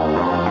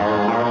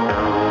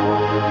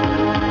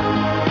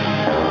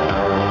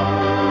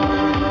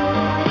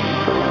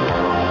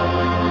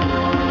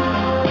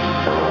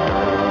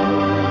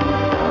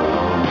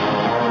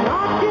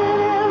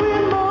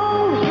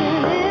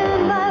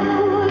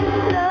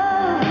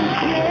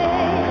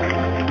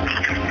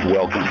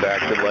 Welcome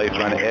back to Life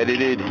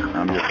Unedited.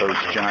 I'm your host,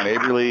 John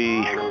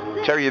Aberly.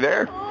 Terry, you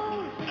there?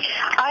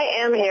 I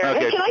am here.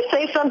 Okay. Hey, can I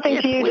say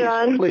something to you, please,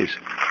 John? Please.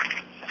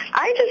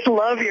 I just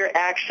love your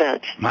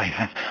accent.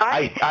 I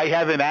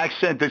have an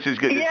accent. This is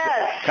good.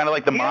 Yes. Kind of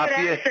like the you mafia.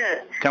 Have an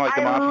accent. Kind of like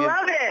the mafia. I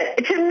love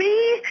it. To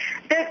me,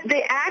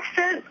 the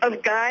accent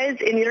of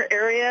guys in your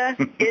area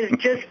is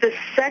just the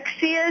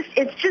sexiest.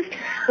 It's just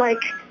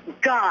like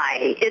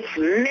guy. It's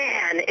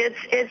man.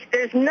 It's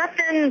there's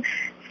nothing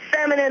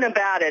feminine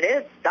about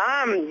it.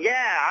 I'm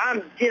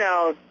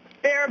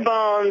bare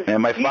bones.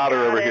 And my father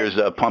over here is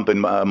pumping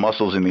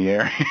muscles in the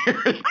air.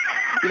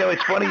 You know,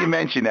 it's funny you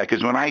mention that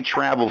because when I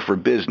travel for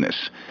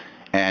business,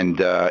 and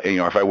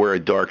if I wear a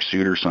dark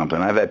suit or something,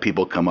 I've had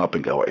people come up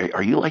and go,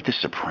 "Are you like the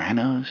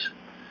Sopranos?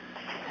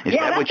 Is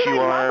that what you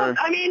are?"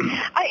 I mean,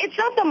 it's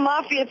not the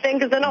mafia thing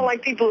because I don't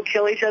like people who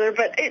kill each other,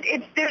 but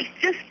there's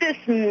just this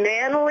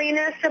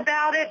manliness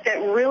about it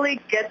that really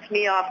gets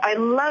me off. I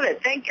love it.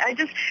 I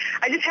just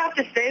have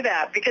to say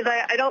that because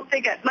I don't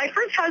think my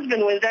first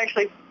husband was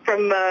actually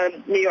from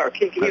New York.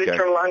 He was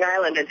from Long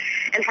Island and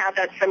had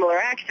that similar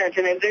accent,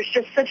 and there's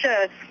just such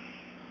a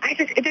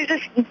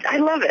I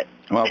love it.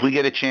 Well, if we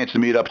get a chance to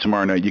meet up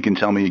tomorrow night, you can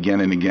tell me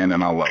again and again,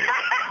 and I'll love it.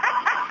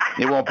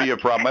 It won't be a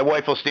problem. My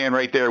wife will stand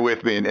right there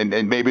with me,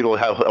 and maybe it'll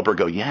help her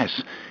go,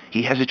 yes,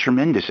 he has a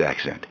tremendous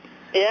accent.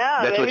 Yeah,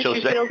 that's maybe what she'll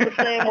she say. feels the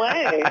same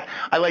way.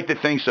 I like to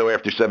think so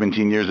after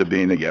 17 years of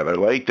being together. I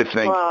like to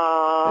think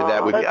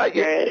that would that's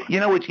great.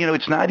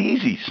 It's not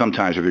easy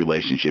sometimes with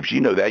relationships.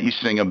 You know that. You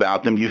sing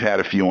about them. You've had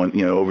a few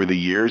over the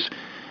years.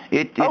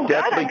 God,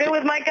 I've been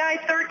with my guy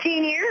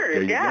 13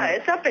 years. Yeah,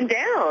 it's up and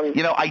down.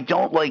 You know, I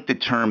don't like the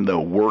term,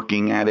 though,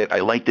 working at it. I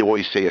like to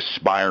always say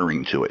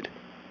aspiring to it.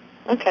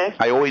 Okay.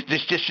 I always,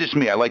 just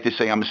me, I like to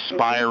say I'm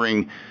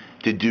aspiring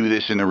to do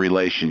this in a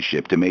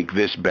relationship, to make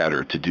this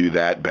better, to do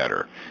that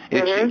better.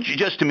 It's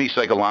just, to me,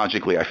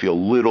 psychologically, I feel a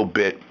little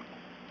bit,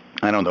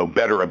 I don't know,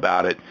 better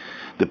about it,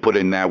 to put it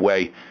in that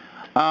way.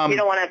 You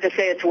don't want to have to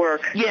say it's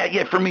work.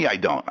 Yeah, for me, I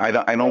don't. I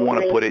don't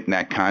want to put it in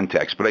that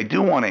context. But I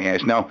do want to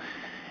ask, now,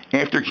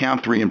 after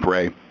Count 3 and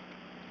Pray,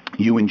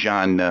 you and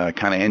John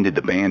kind of ended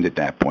the band at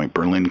that point.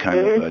 Berlin kind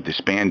of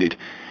disbanded.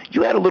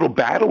 You had a little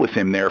battle with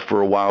him there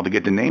for a while to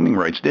get the naming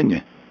rights, didn't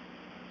you?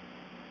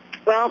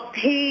 Well,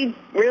 he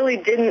really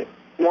didn't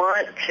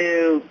want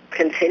to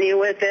continue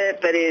with it,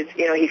 but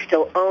he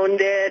still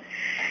owned it.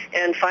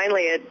 And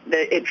finally,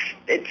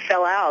 it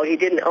fell out. He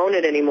didn't own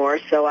it anymore,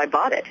 so I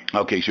bought it.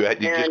 Okay, so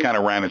it just kind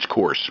of ran its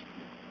course.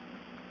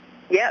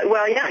 Yeah,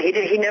 well, yeah, he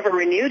did. He never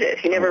renewed it.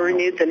 He never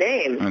renewed the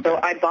name. Okay. So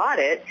I bought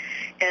it,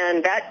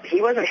 and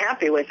he wasn't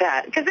happy with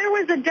that because there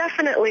was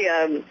definitely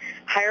a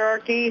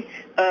hierarchy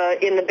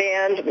in the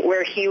band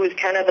where he was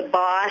kind of the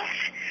boss.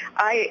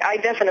 I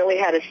definitely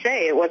had a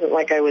say. It wasn't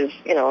like I was,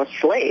 a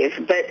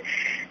slave, but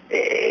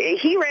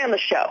he ran the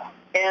show.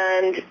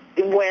 And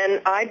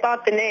when I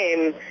bought the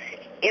name,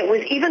 it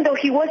was, even though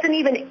he wasn't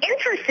even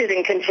interested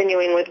in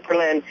continuing with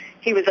Berlin,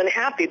 he was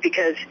unhappy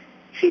because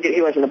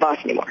he wasn't the boss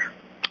anymore.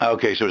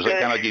 Okay, so it was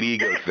kind of like an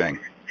ego thing.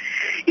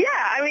 Yeah,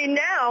 I mean,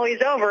 now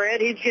he's over it.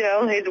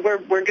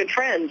 We're good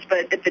friends,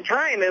 but at the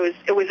time it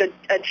was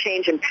a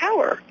change in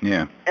power.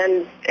 Yeah.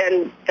 And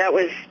that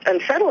was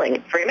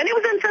unsettling for him, and it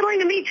was unsettling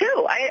to me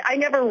too. I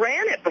never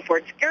ran it before.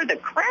 It scared the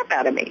crap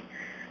out of me.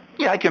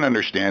 Yeah, I can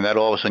understand that.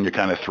 All of a sudden, you're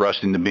kind of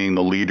thrust into being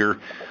the leader.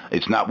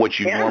 It's not what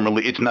you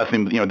normally. It's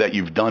nothing that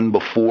you've done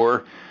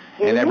before.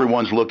 And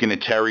everyone's looking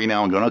at Terry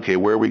now and going, okay,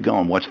 where are we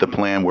going? What's the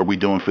plan? What are we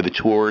doing for the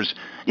tours?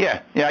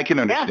 Yeah, I can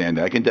understand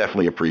that. I can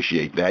definitely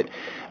appreciate that.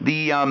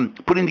 The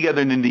putting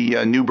together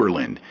the New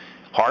Berlin,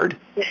 hard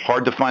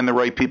to find the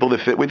right people to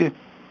fit with you?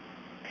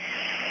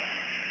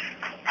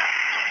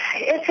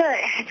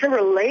 It's a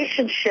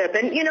relationship,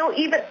 and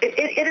even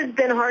it has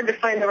been hard to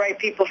find the right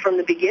people from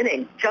the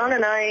beginning. John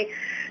and I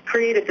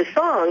created the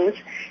songs,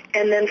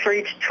 and then for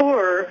each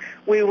tour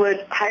we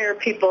would hire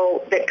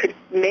people that could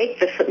make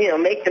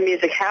the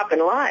music happen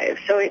live.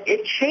 So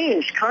it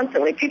changed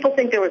constantly. People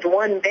think there was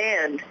one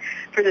band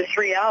for the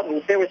 3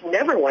 albums. There was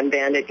never one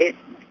band.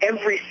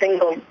 Every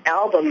single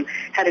album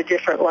had a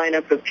different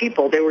lineup of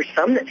people. There were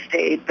some that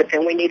stayed, but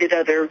then we needed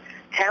other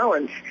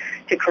talents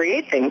to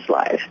create things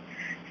live.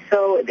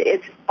 So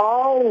it's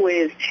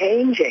always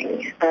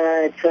changing.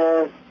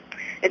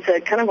 It's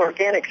a kind of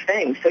organic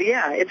thing. So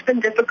yeah, it's been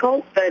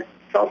difficult, but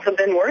it's also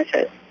been worth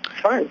it.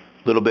 It's fun.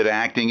 A little bit of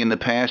acting in the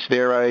past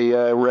there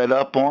I read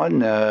up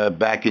on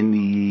back in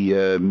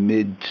the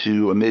mid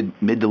to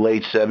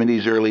late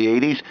 70s, early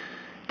 80s.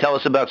 Tell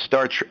us about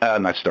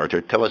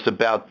Tell us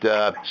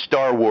about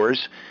Star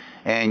Wars.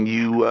 And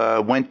you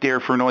went there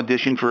for an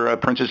audition for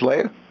Princess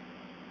Leia?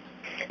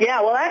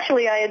 Yeah, well,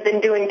 actually, I had been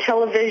doing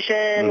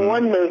television,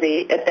 one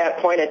movie at that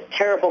point, a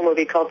terrible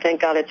movie called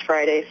Thank God It's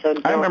Friday. So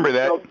I remember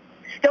that.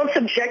 Don't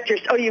subject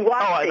yourself. Oh, you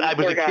watched it. I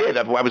was a kid.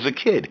 I was a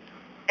kid.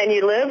 And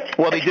you lived?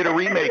 Well, they did a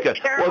remake.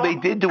 They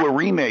did do a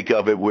remake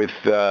of it with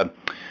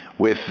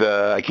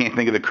I can't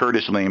think of the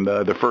Curtis name,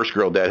 the first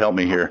girl. Dad, help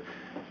me here.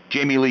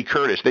 Jamie Lee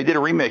Curtis. They did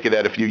a remake of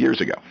that a few years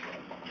ago.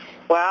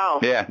 Wow.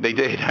 Yeah, they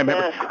did. I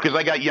remember because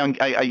I got young.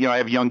 I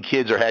have young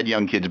kids or had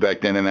young kids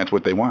back then, and that's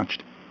what they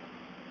watched.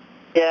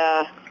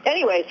 Yeah.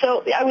 Anyway,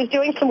 so I was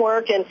doing some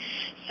work, and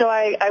so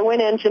I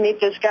went in to meet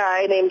this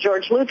guy named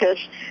George Lucas,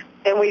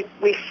 and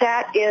we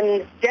sat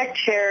in deck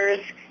chairs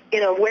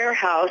in a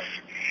warehouse,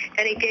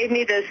 and he gave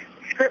me this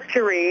script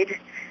to read,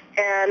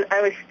 and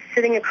I was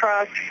sitting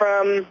across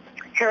from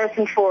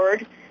Harrison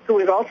Ford, who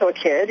was also a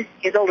kid.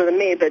 He's older than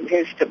me, but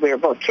we were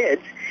both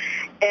kids.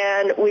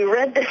 And we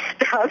read this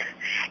stuff,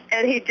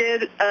 and he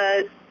did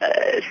a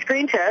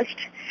screen test,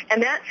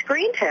 and that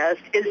screen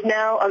test is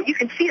now, you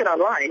can see it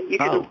online. You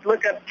can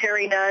look up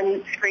Terry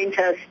Nunn screen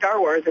test Star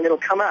Wars, and it'll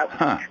come up.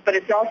 But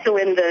it's also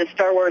in the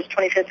Star Wars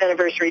 25th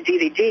Anniversary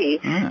DVD.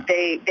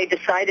 They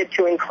decided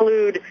to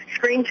include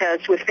screen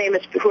tests with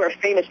who are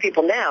famous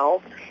people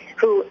now,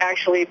 who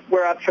actually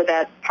were up for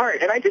that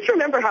part. And I just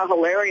remember how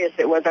hilarious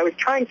it was. I was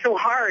trying so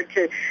hard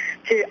to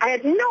I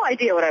had no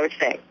idea what I was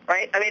saying,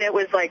 right? I mean, it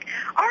was like,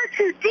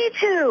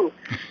 R2-D2,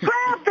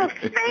 grab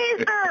the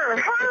phaser,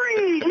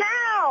 hurry,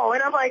 now!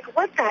 And I'm like,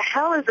 what the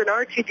hell is an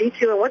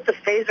R2-D2 and what's a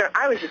phaser?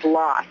 I was just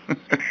lost.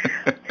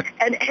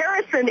 And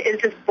Harrison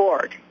is just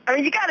bored. I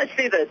mean, you got to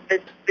see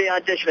the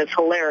audition. It's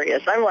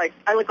hilarious. I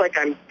look like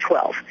I'm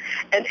 12.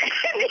 And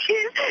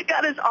he's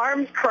got his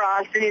arms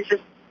crossed, and he's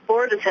just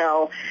bored as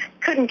hell,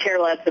 couldn't care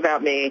less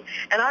about me,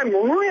 and I'm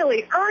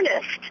really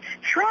earnest,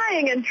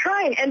 trying, and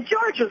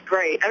George was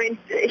great. I mean,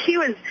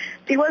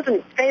 he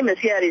wasn't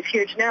famous yet, he's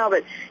huge now,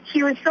 but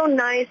he was so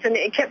nice, and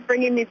he kept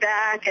bringing me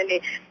back, and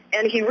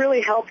he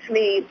really helped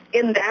me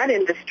in that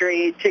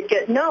industry to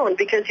get known,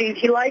 because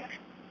he liked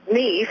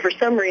me for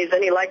some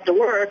reason. He liked the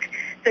work,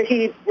 so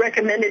he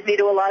recommended me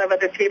to a lot of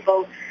other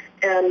people,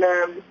 and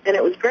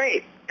it was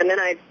great. And then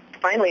I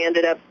finally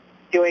ended up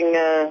doing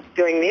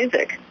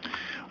music.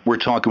 We're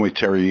talking with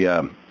Terry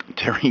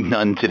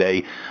Nunn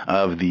today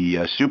of the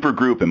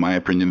supergroup, in my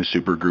opinion, the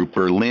supergroup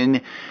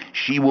Berlin.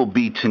 She will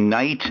be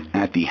tonight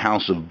at the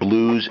House of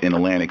Blues in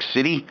Atlantic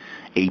City,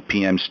 8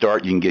 p.m.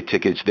 start. You can get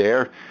tickets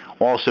there.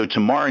 Also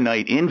tomorrow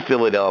night in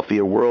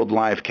Philadelphia, World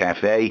Live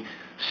Cafe,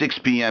 6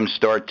 p.m.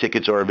 start.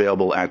 Tickets are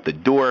available at the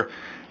door.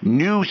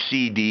 New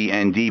CD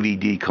and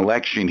DVD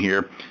collection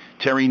here.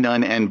 Terry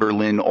Nunn and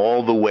Berlin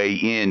all the way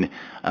in.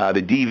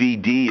 The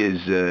DVD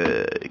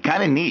is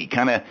kind of neat,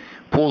 kind of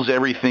pulls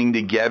everything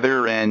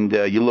together, and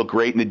you look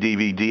great in the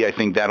DVD. I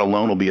think that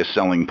alone will be a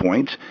selling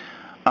point.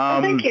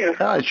 Thank you.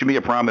 It should be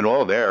a problem at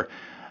all there.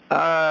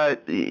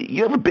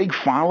 You have a big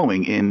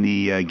following in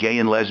the gay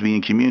and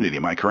lesbian community,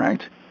 am I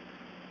correct?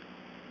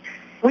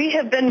 We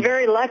have been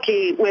very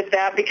lucky with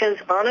that because,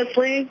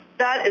 honestly,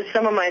 that is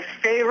some of my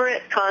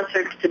favorite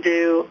concerts to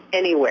do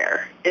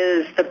anywhere.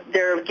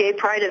 There are gay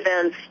pride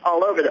events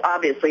all over,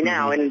 obviously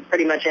now, in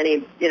pretty much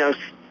any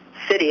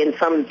city, and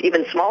some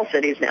even small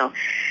cities now.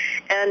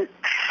 And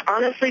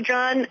honestly,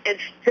 John,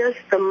 it's just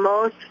the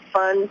most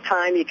fun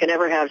time you can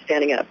ever have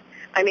standing up.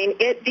 I mean,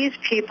 these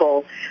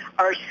people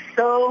are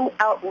so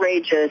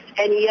outrageous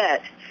and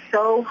yet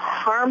so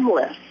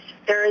harmless.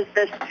 There is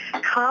this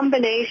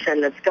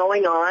combination that's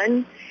going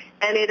on,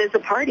 and it is a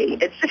party.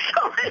 It's just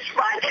so much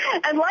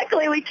fun. And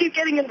luckily, we keep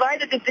getting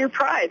invited to do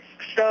Pride.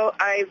 So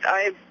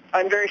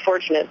I'm very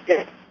fortunate.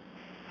 Yeah.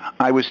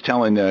 I was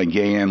telling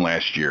Gay Ann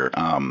last year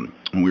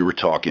when we were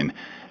talking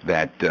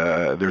that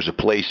there's a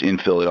place in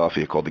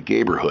Philadelphia called the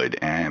Gayborhood,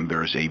 and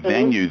there's a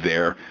venue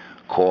there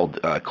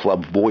called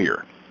Club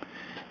Voyeur.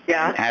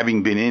 Yeah. And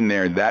having been in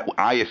there, that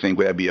I think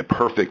would be a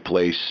perfect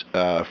place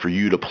for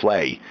you to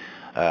play.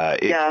 I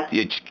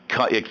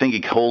think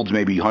it holds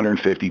maybe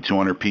 150,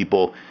 200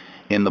 people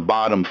in the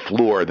bottom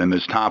floor. Then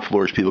there's top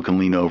floors people can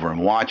lean over and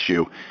watch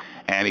you.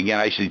 And again,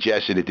 I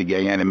suggested it to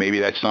Gay Ann, and maybe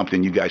that's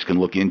something you guys can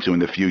look into in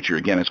the future.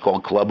 Again, it's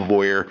called Club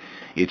Voyeur.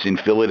 It's in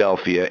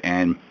Philadelphia,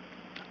 and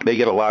they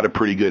get a lot of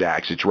pretty good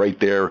acts. It's right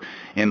there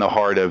in the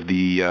heart of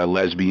the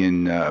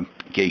lesbian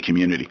gay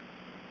community.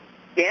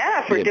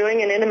 Yeah, if we're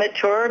doing an intimate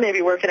tour,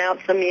 maybe working out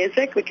some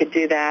music, we could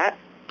do that.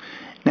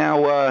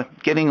 Now,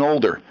 getting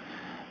older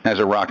as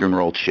a rock and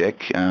roll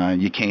chick,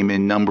 you came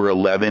in number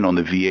 11 on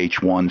the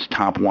VH1's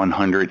Top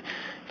 100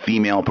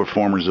 Female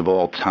Performers of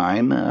All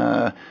Time.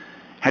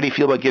 How do you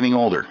feel about getting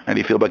older? How do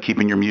you feel about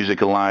keeping your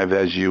music alive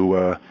as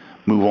you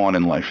move on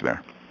in life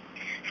there?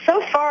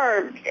 So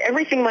far,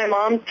 everything my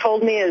mom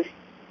told me is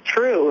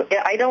true.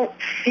 I don't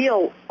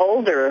feel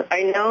older.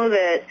 I know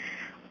that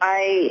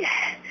I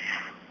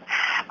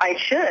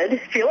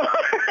should feel older.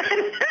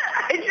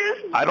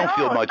 I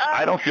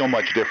don't feel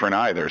much different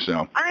either,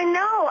 so. I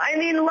know. I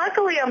mean,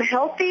 luckily I'm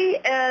healthy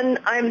and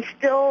I'm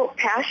still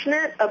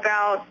passionate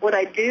about what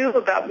I do,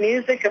 about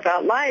music,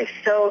 about life.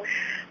 So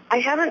I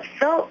haven't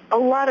felt a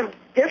lot of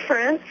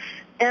difference,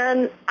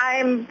 and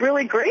I'm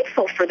really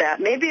grateful for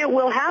that. Maybe it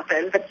will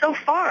happen, but so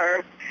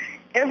far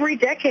every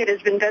decade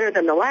has been better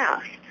than the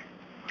last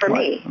for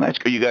me. That's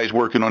good. You guys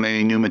working on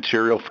any new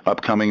material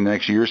upcoming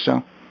next year or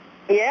so?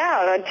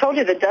 Yeah, I told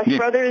you, the Dust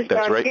Brothers,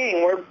 Don right.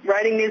 King. We're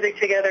writing music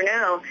together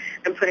now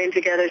and putting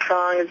together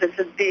songs. This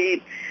would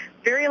be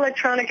very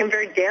electronic and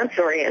very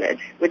dance-oriented,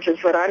 which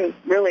is what I'm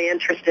really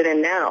interested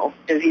in now,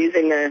 is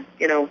using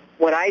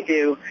what I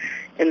do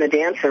in the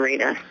dance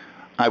arena.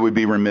 I would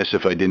be remiss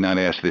if I did not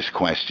ask this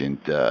question.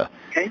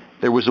 Okay.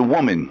 There was a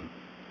woman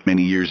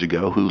many years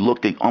ago who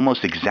looked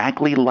almost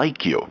exactly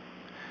like you.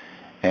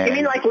 And you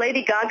mean like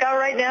Lady Gaga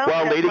right now?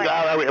 Well, Lady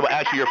Gaga,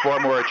 actually, you're far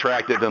more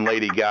attractive than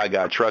Lady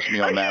Gaga. Trust me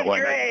on that one.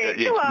 Great.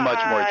 It's much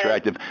more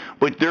attractive.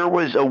 But there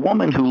was a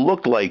woman who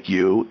looked like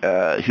you,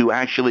 who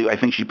actually, I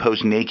think she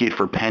posed naked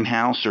for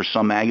Penthouse or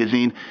some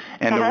magazine,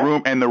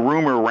 and the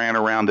rumor ran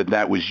around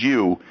that was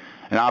you,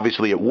 and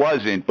obviously it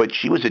wasn't. But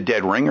she was a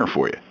dead ringer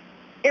for you.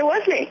 It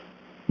was me.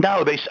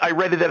 No, I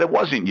read that it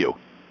wasn't you.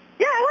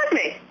 Yeah, it was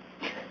me.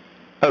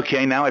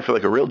 Okay, now I feel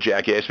like a real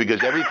jackass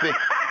because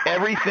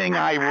everything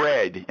I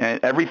read,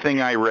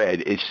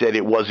 it said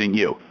it wasn't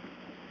you.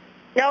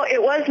 No, it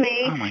was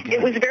me. Oh my God.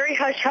 It was very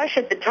hush-hush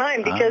at the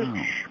time because,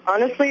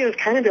 honestly, it was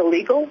kind of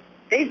illegal.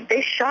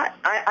 They shot.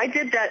 I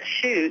did that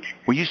shoot.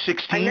 Were you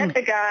 16? I met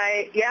the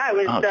guy. Yeah, I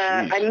was.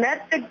 I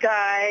met the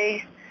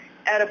guy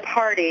at a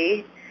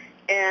party,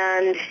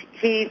 and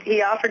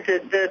he offered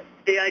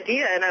the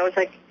idea, and I was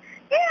like,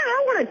 yeah,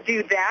 I want to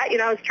do that.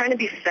 I was trying to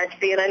be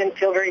sexy, and I didn't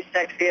feel very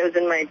sexy. I was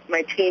in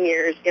my teen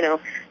years,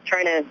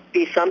 trying to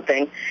be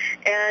something.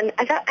 And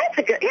I thought, that's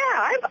a good,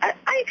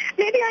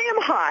 maybe I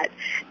am hot.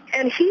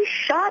 And he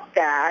shot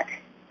that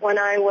when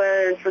I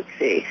was,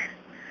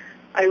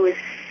 I was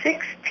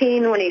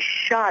 16 when he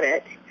shot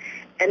it,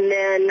 and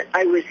then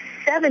I was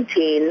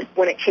 17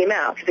 when it came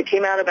out, because it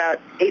came out about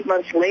 8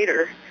 months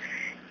later,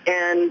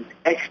 and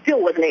I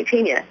still wasn't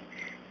 18 yet.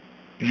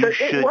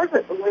 It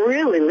wasn't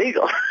really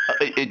legal.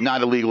 It's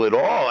not illegal at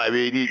all. I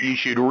mean, you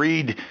should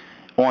read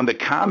on the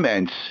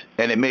comments,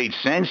 and it made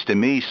sense to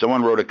me,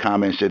 someone wrote a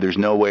comment and said there's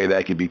no way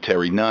that could be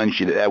Terry Nunn.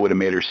 That would have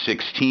made her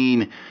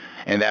 16,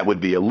 and that would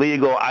be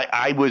illegal.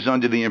 I was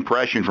under the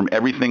impression from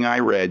everything I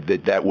read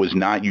that was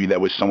not you.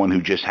 That was someone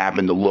who just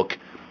happened to look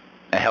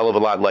a hell of a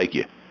lot like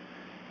you.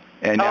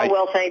 And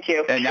well, thank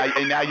you. And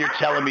now you're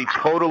telling me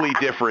totally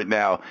different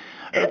now.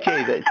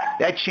 Okay,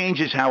 that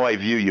changes how I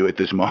view you at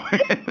this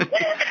moment.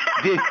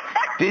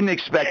 Didn't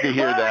expect to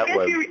hear that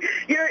one.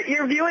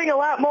 You're viewing a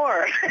lot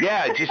more.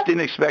 Yeah, just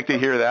didn't expect to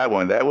hear that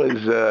one. That was,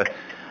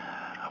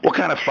 we'll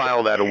kind of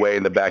file that away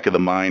in the back of the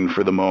mind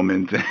for the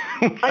moment.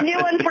 A new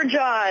one for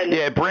John.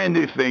 Yeah, brand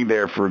new thing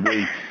there for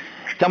me.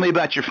 Tell me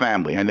about your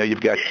family. I know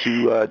you've got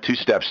two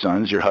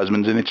stepsons. Your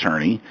husband's an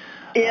attorney.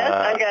 Yes,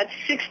 I got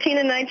 16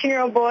 and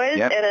 19-year-old boys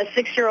and a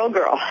 6-year-old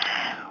girl.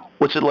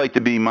 What's it like to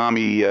be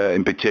mommy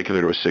in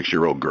particular to a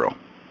 6-year-old girl?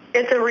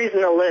 It's a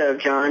reason to live,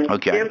 John.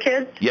 Okay. Do you have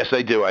kids? Yes,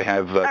 I do. I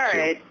have All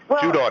right.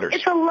 Well, 2 daughters.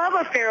 It's a love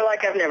affair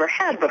like I've never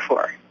had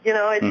before. You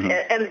know,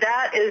 and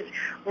that is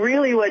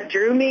really what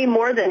drew me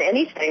more than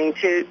anything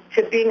to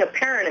being a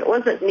parent. It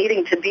wasn't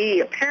needing to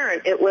be a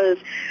parent. It was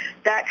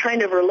that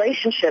kind of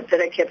relationship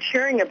that I kept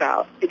hearing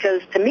about.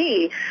 Because to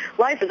me,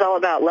 life is all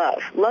about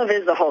love. Love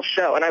is the whole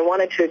show. And I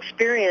wanted to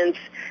experience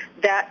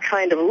that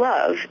kind of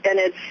love. And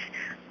it's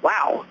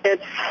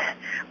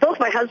both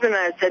my husband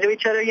and I said to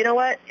each other, you know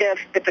what,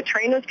 if a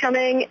train was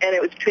coming and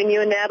it was between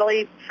you and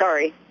Natalie,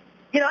 sorry.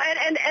 You know,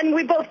 and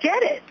we both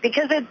get it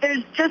because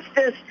there's just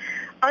this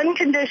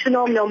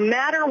unconditional, no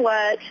matter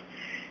what,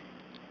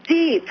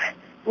 deep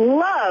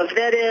love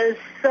that is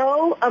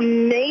so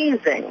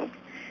amazing.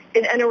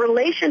 In a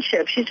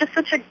relationship, she's just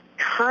such a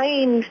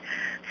kind,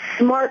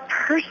 smart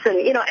person,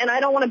 you know, and I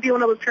don't want to be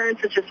one of those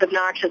parents that's just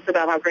obnoxious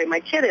about how great my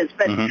kid is,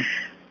 but,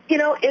 you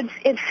know,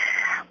 it's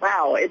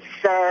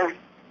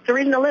a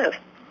reason to live.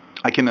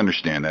 I can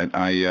understand that.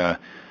 I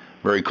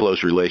very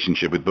close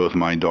relationship with both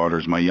my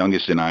daughters. My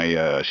youngest and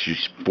I,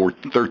 she's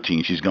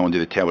 13. She's going to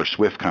the Taylor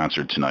Swift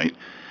concert tonight.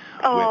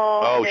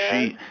 I'll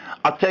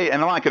tell you,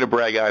 and I'm not going to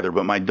brag either,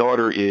 but my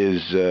daughter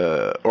is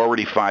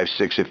already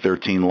 5'6" at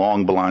 13,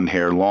 long blonde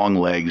hair, long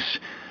legs.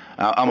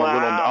 I'm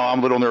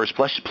a little nervous.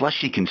 Plus,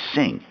 she can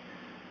sing.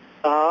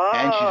 Oh.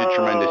 And she's a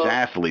tremendous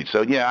athlete.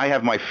 So, yeah, I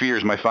have my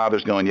fears. My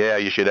father's going, yeah,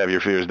 you should have your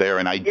fears there,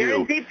 and I do. You're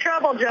in deep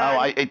trouble,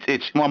 John.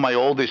 My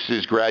oldest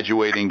is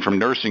graduating from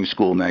nursing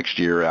school next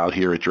year out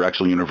here at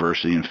Drexel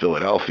University in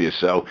Philadelphia.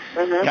 So,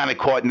 kind of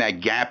caught in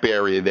that gap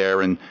area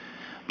there and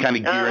kind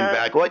of gearing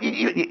back. Well,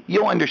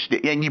 you'll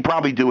understand, and you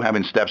probably do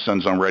having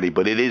stepsons already,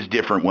 but it is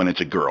different when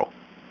it's a girl.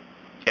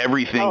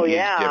 Everything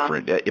is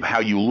different. How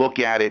you look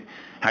at it,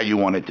 how you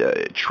want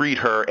to treat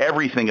her,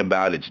 everything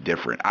about it's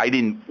different. I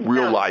didn't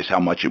realize how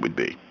much it would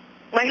be.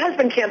 My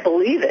husband can't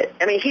believe it.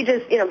 I mean, he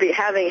just,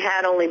 having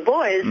had only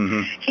boys,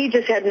 he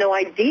just had no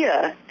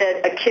idea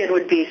that a kid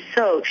would be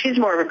so. She's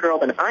more of a girl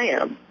than I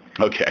am.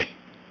 Okay.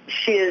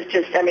 She is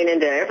just,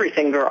 into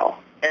everything girl.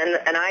 And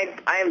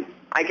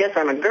I guess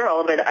I'm a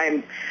girl, but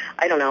I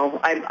don't know.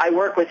 I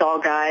work with all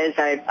guys.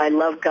 I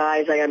love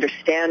guys. I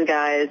understand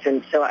guys.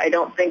 And so I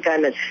don't think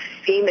I'm as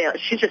female.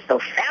 She's just so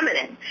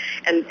feminine.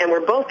 And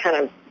we're both kind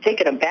of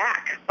taken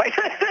aback by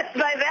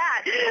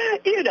that.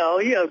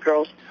 You have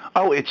girls.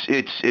 Oh,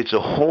 it's a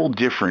whole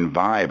different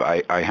vibe.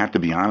 I have to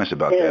be honest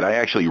about that. I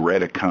actually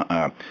read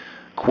a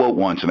quote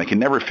once, and I can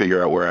never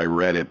figure out where I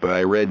read it, but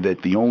I read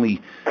that the only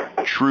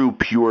true,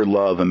 pure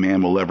love a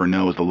man will ever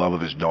know is the love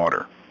of his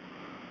daughter.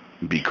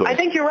 Because I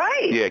think you're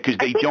right. Yeah, because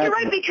they don't. You're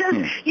right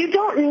because you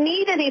don't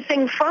need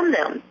anything from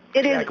them.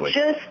 It is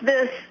just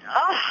this.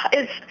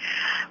 It's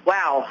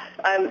wow.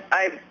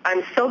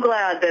 I'm so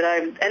glad that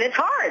and it's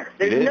hard.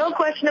 There's no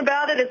question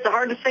about it. It's the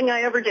hardest thing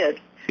I ever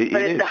did.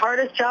 But it's the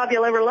hardest job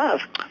you'll ever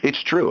love.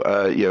 It's true.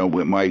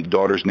 My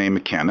daughter's named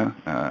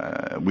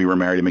McKenna. We were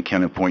married at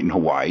McKenna Point in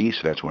Hawaii,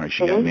 so that's why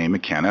she got named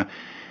McKenna.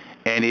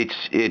 And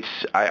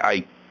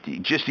I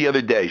just the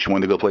other day she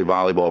wanted to go play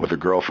volleyball with her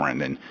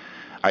girlfriend, and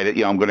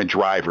I'm going to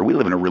drive her. We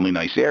live in a really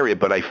nice area,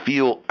 but I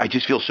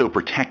just feel so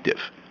protective.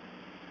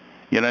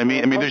 You know what I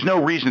mean? I mean, there's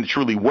no reason to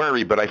truly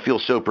worry, but I feel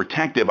so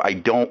protective. I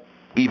don't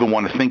even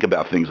want to think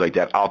about things like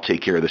that. I'll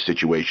take care of the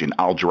situation.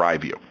 I'll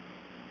drive you.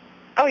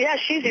 Oh, yeah,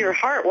 she's your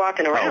heart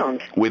walking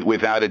around.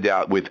 Without a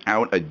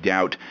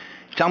doubt.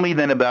 Tell me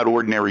then about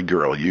Ordinary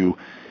Girl. You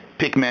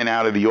pick men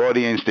out of the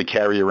audience to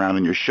carry around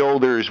on your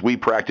shoulders. We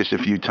practiced a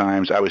few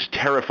times. I was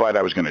terrified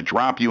I was going to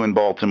drop you in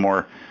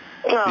Baltimore.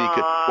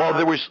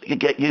 There was, you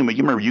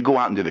remember, you go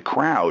out into the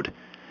crowd,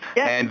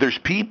 and there's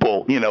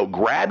people,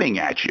 grabbing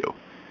at you.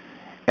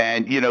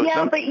 And,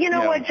 but you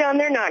know what, John,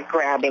 they're not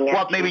grabbing at you.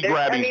 Well, maybe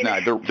grabbing's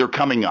not. They're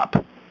coming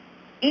up.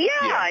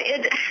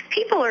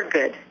 People are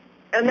good.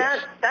 And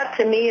that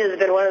to me has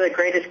been one of the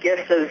greatest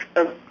gifts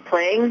of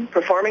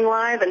performing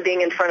live and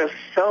being in front of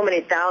so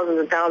many thousands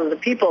and thousands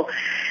of people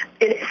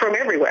from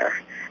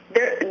everywhere.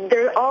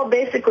 They're all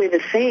basically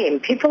the same.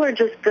 People are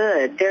just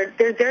good.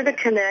 They're there to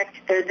connect.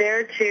 They're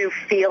there to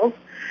feel.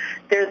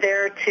 They're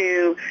there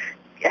to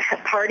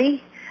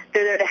party.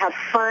 They're there to have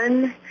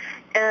fun.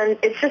 And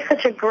it's just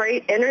such a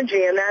great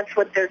energy, and that's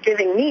what they're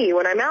giving me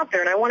when I'm out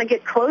there. And I want to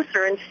get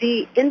closer and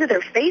see into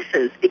their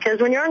faces, because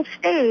when you're on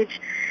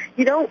stage,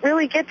 you don't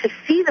really get to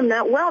see them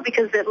that well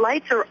because the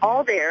lights are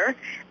all there,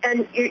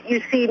 and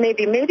you see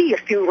maybe a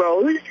few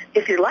rows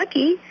if you're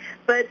lucky,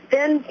 but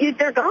then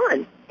they're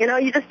gone. You know,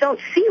 you just don't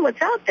see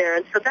what's out there.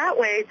 And so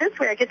this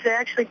way I get to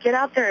actually get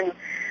out there and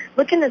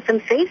look into some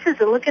faces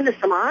and look into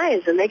some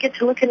eyes, and they get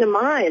to look into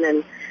mine,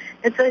 and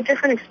it's a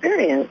different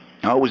experience.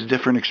 Oh, it was a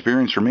different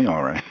experience for me,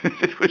 all right.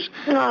 It was.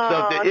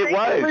 Thank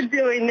you for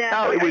doing that.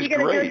 No, it was Are you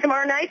going to do it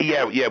tomorrow night?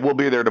 Yeah, we'll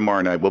be there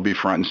tomorrow night. We'll be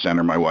front and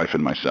center, my wife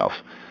and myself.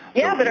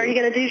 Yeah, but are you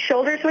going to do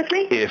shoulders with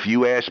me? If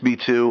you ask me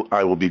to,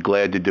 I will be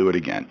glad to do it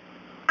again.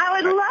 I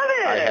would love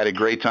it. I had a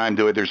great time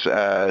doing it. There's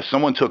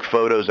someone took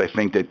photos, I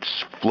think,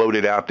 that's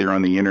floated out there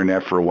on the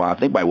internet for a while. I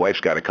think my wife's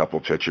got a couple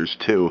pictures,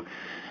 too.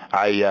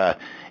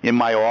 In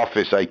my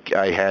office, I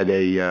had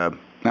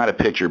not a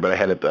picture, but I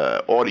had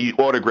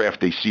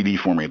autographed a CD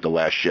for me at the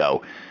last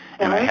show.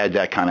 And I had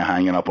that kind of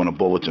hanging up on a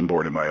bulletin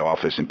board in my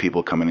office, and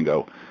people come in and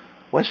go,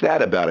 "What's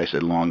that about?" I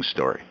said, "Long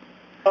story."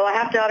 Well, I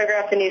have to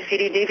autograph the new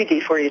CD DVD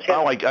for you, too.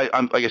 Oh, like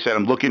I said,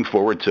 I'm looking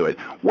forward to it.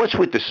 What's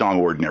with the song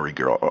Ordinary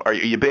Girl? Are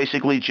you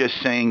basically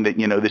just saying that,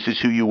 this is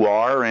who you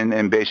are,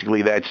 and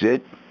basically that's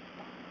it?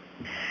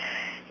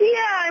 Yeah,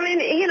 I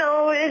mean,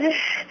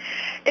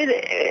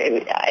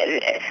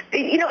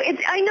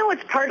 I know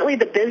it's partly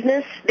the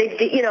business,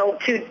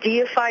 to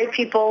deify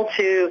people,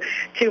 to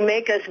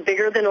make us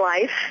bigger than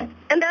life,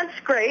 and that's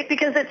great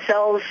because it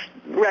sells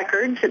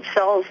records, it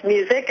sells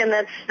music, and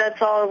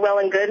that's all well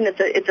and good, and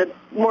it's a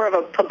more of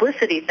a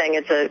publicity thing.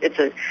 It's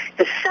a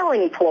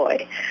selling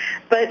ploy,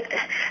 but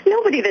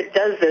nobody that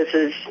does this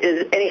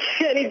is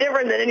any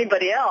different than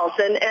anybody else,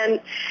 and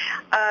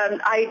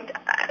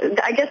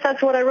I guess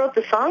that's what I wrote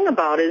the song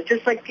about, is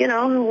just like,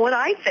 what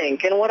I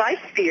think and what I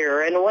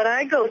fear and what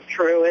I go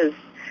through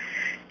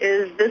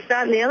is this,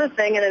 that, and the other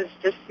thing, and it's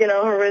just,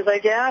 everybody's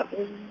like, yeah.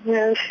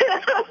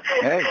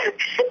 Hey.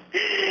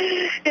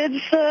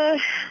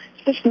 It's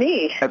just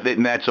me.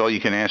 And that's all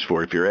you can ask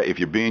for. If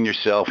you're being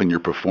yourself and you're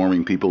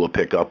performing, people will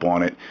pick up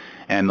on it,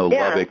 and they'll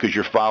love it because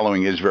your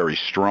following is very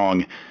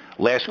strong.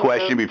 Last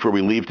question before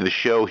we leave to the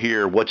show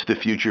here. What's the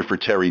future for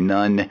Terry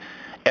Nunn?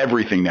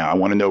 Everything now. I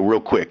want to know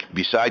real quick.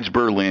 Besides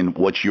Berlin,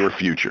 what's your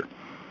future?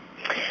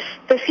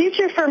 The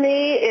future for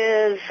me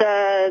is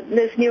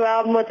this new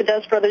album with the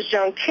Dust Brothers,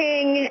 John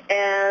King,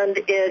 and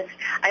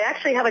I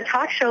actually have a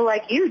talk show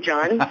like you,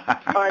 John,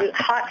 on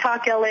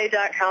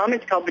HotTalkLA.com.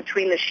 It's called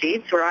Between the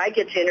Sheets, where I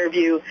get to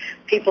interview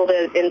people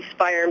that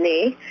inspire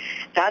me.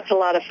 That's a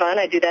lot of fun.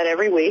 I do that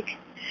every week.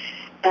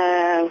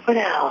 What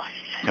else?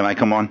 Can I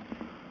come on?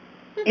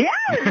 Yeah,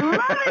 I would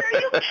love it. Are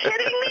you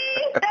kidding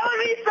me? That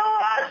would be so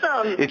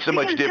awesome. It's so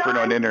much different,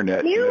 John, on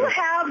internet. You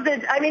have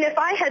if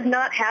I had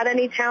not had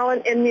any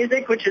talent in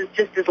music, which is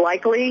just as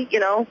likely,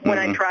 when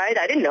I tried,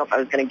 I didn't know if I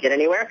was going to get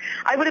anywhere.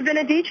 I would have been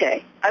a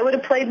DJ. I would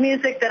have played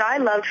music that I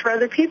loved for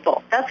other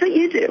people. That's what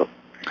you do.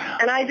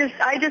 And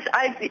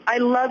I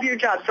love your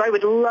job, so I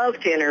would love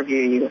to interview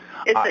you.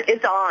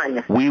 It's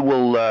on.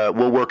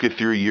 We'll work it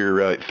through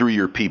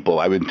your people.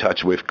 I've been in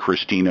touch with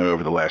Christina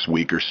over the last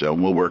week or so,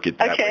 and we'll work it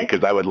that way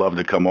because I would love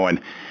to come on.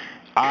 Great.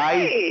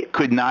 I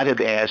could not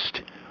have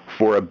asked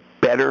for a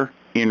better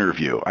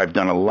interview. I've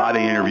done a lot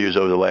of interviews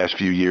over the last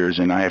few years,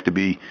 and I have to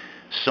be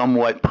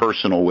somewhat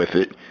personal with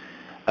it.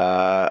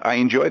 I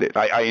enjoyed it.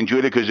 I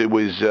enjoyed it because it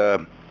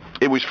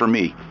was for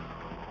me.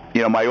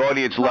 My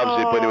audience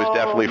loves it, but it was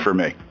definitely for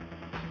me.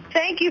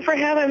 Thank you for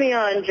having me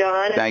on,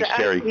 John. Thanks,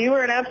 Terry. You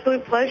were an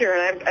absolute pleasure,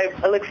 and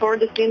I look forward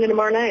to seeing you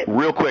tomorrow night.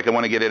 Real quick, I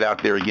want to get it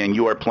out there again.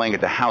 You are playing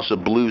at the House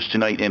of Blues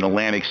tonight in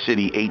Atlantic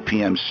City, 8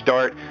 p.m.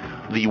 start.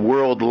 The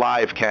World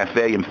Live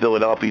Cafe in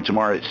Philadelphia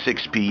tomorrow at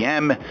 6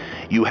 p.m.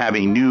 You have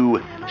a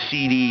new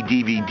CD,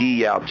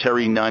 DVD out,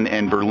 Terry Nunn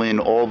and Berlin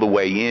all the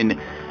way in.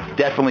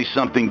 Definitely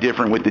something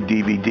different with the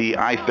DVD.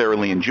 I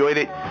thoroughly enjoyed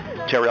it.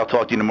 Terry, I'll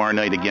talk to you tomorrow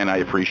night again. I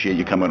appreciate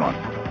you coming on.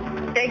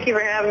 Thank you for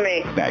having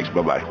me. Thanks.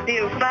 Bye-bye. See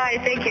you. Bye.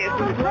 Thank you.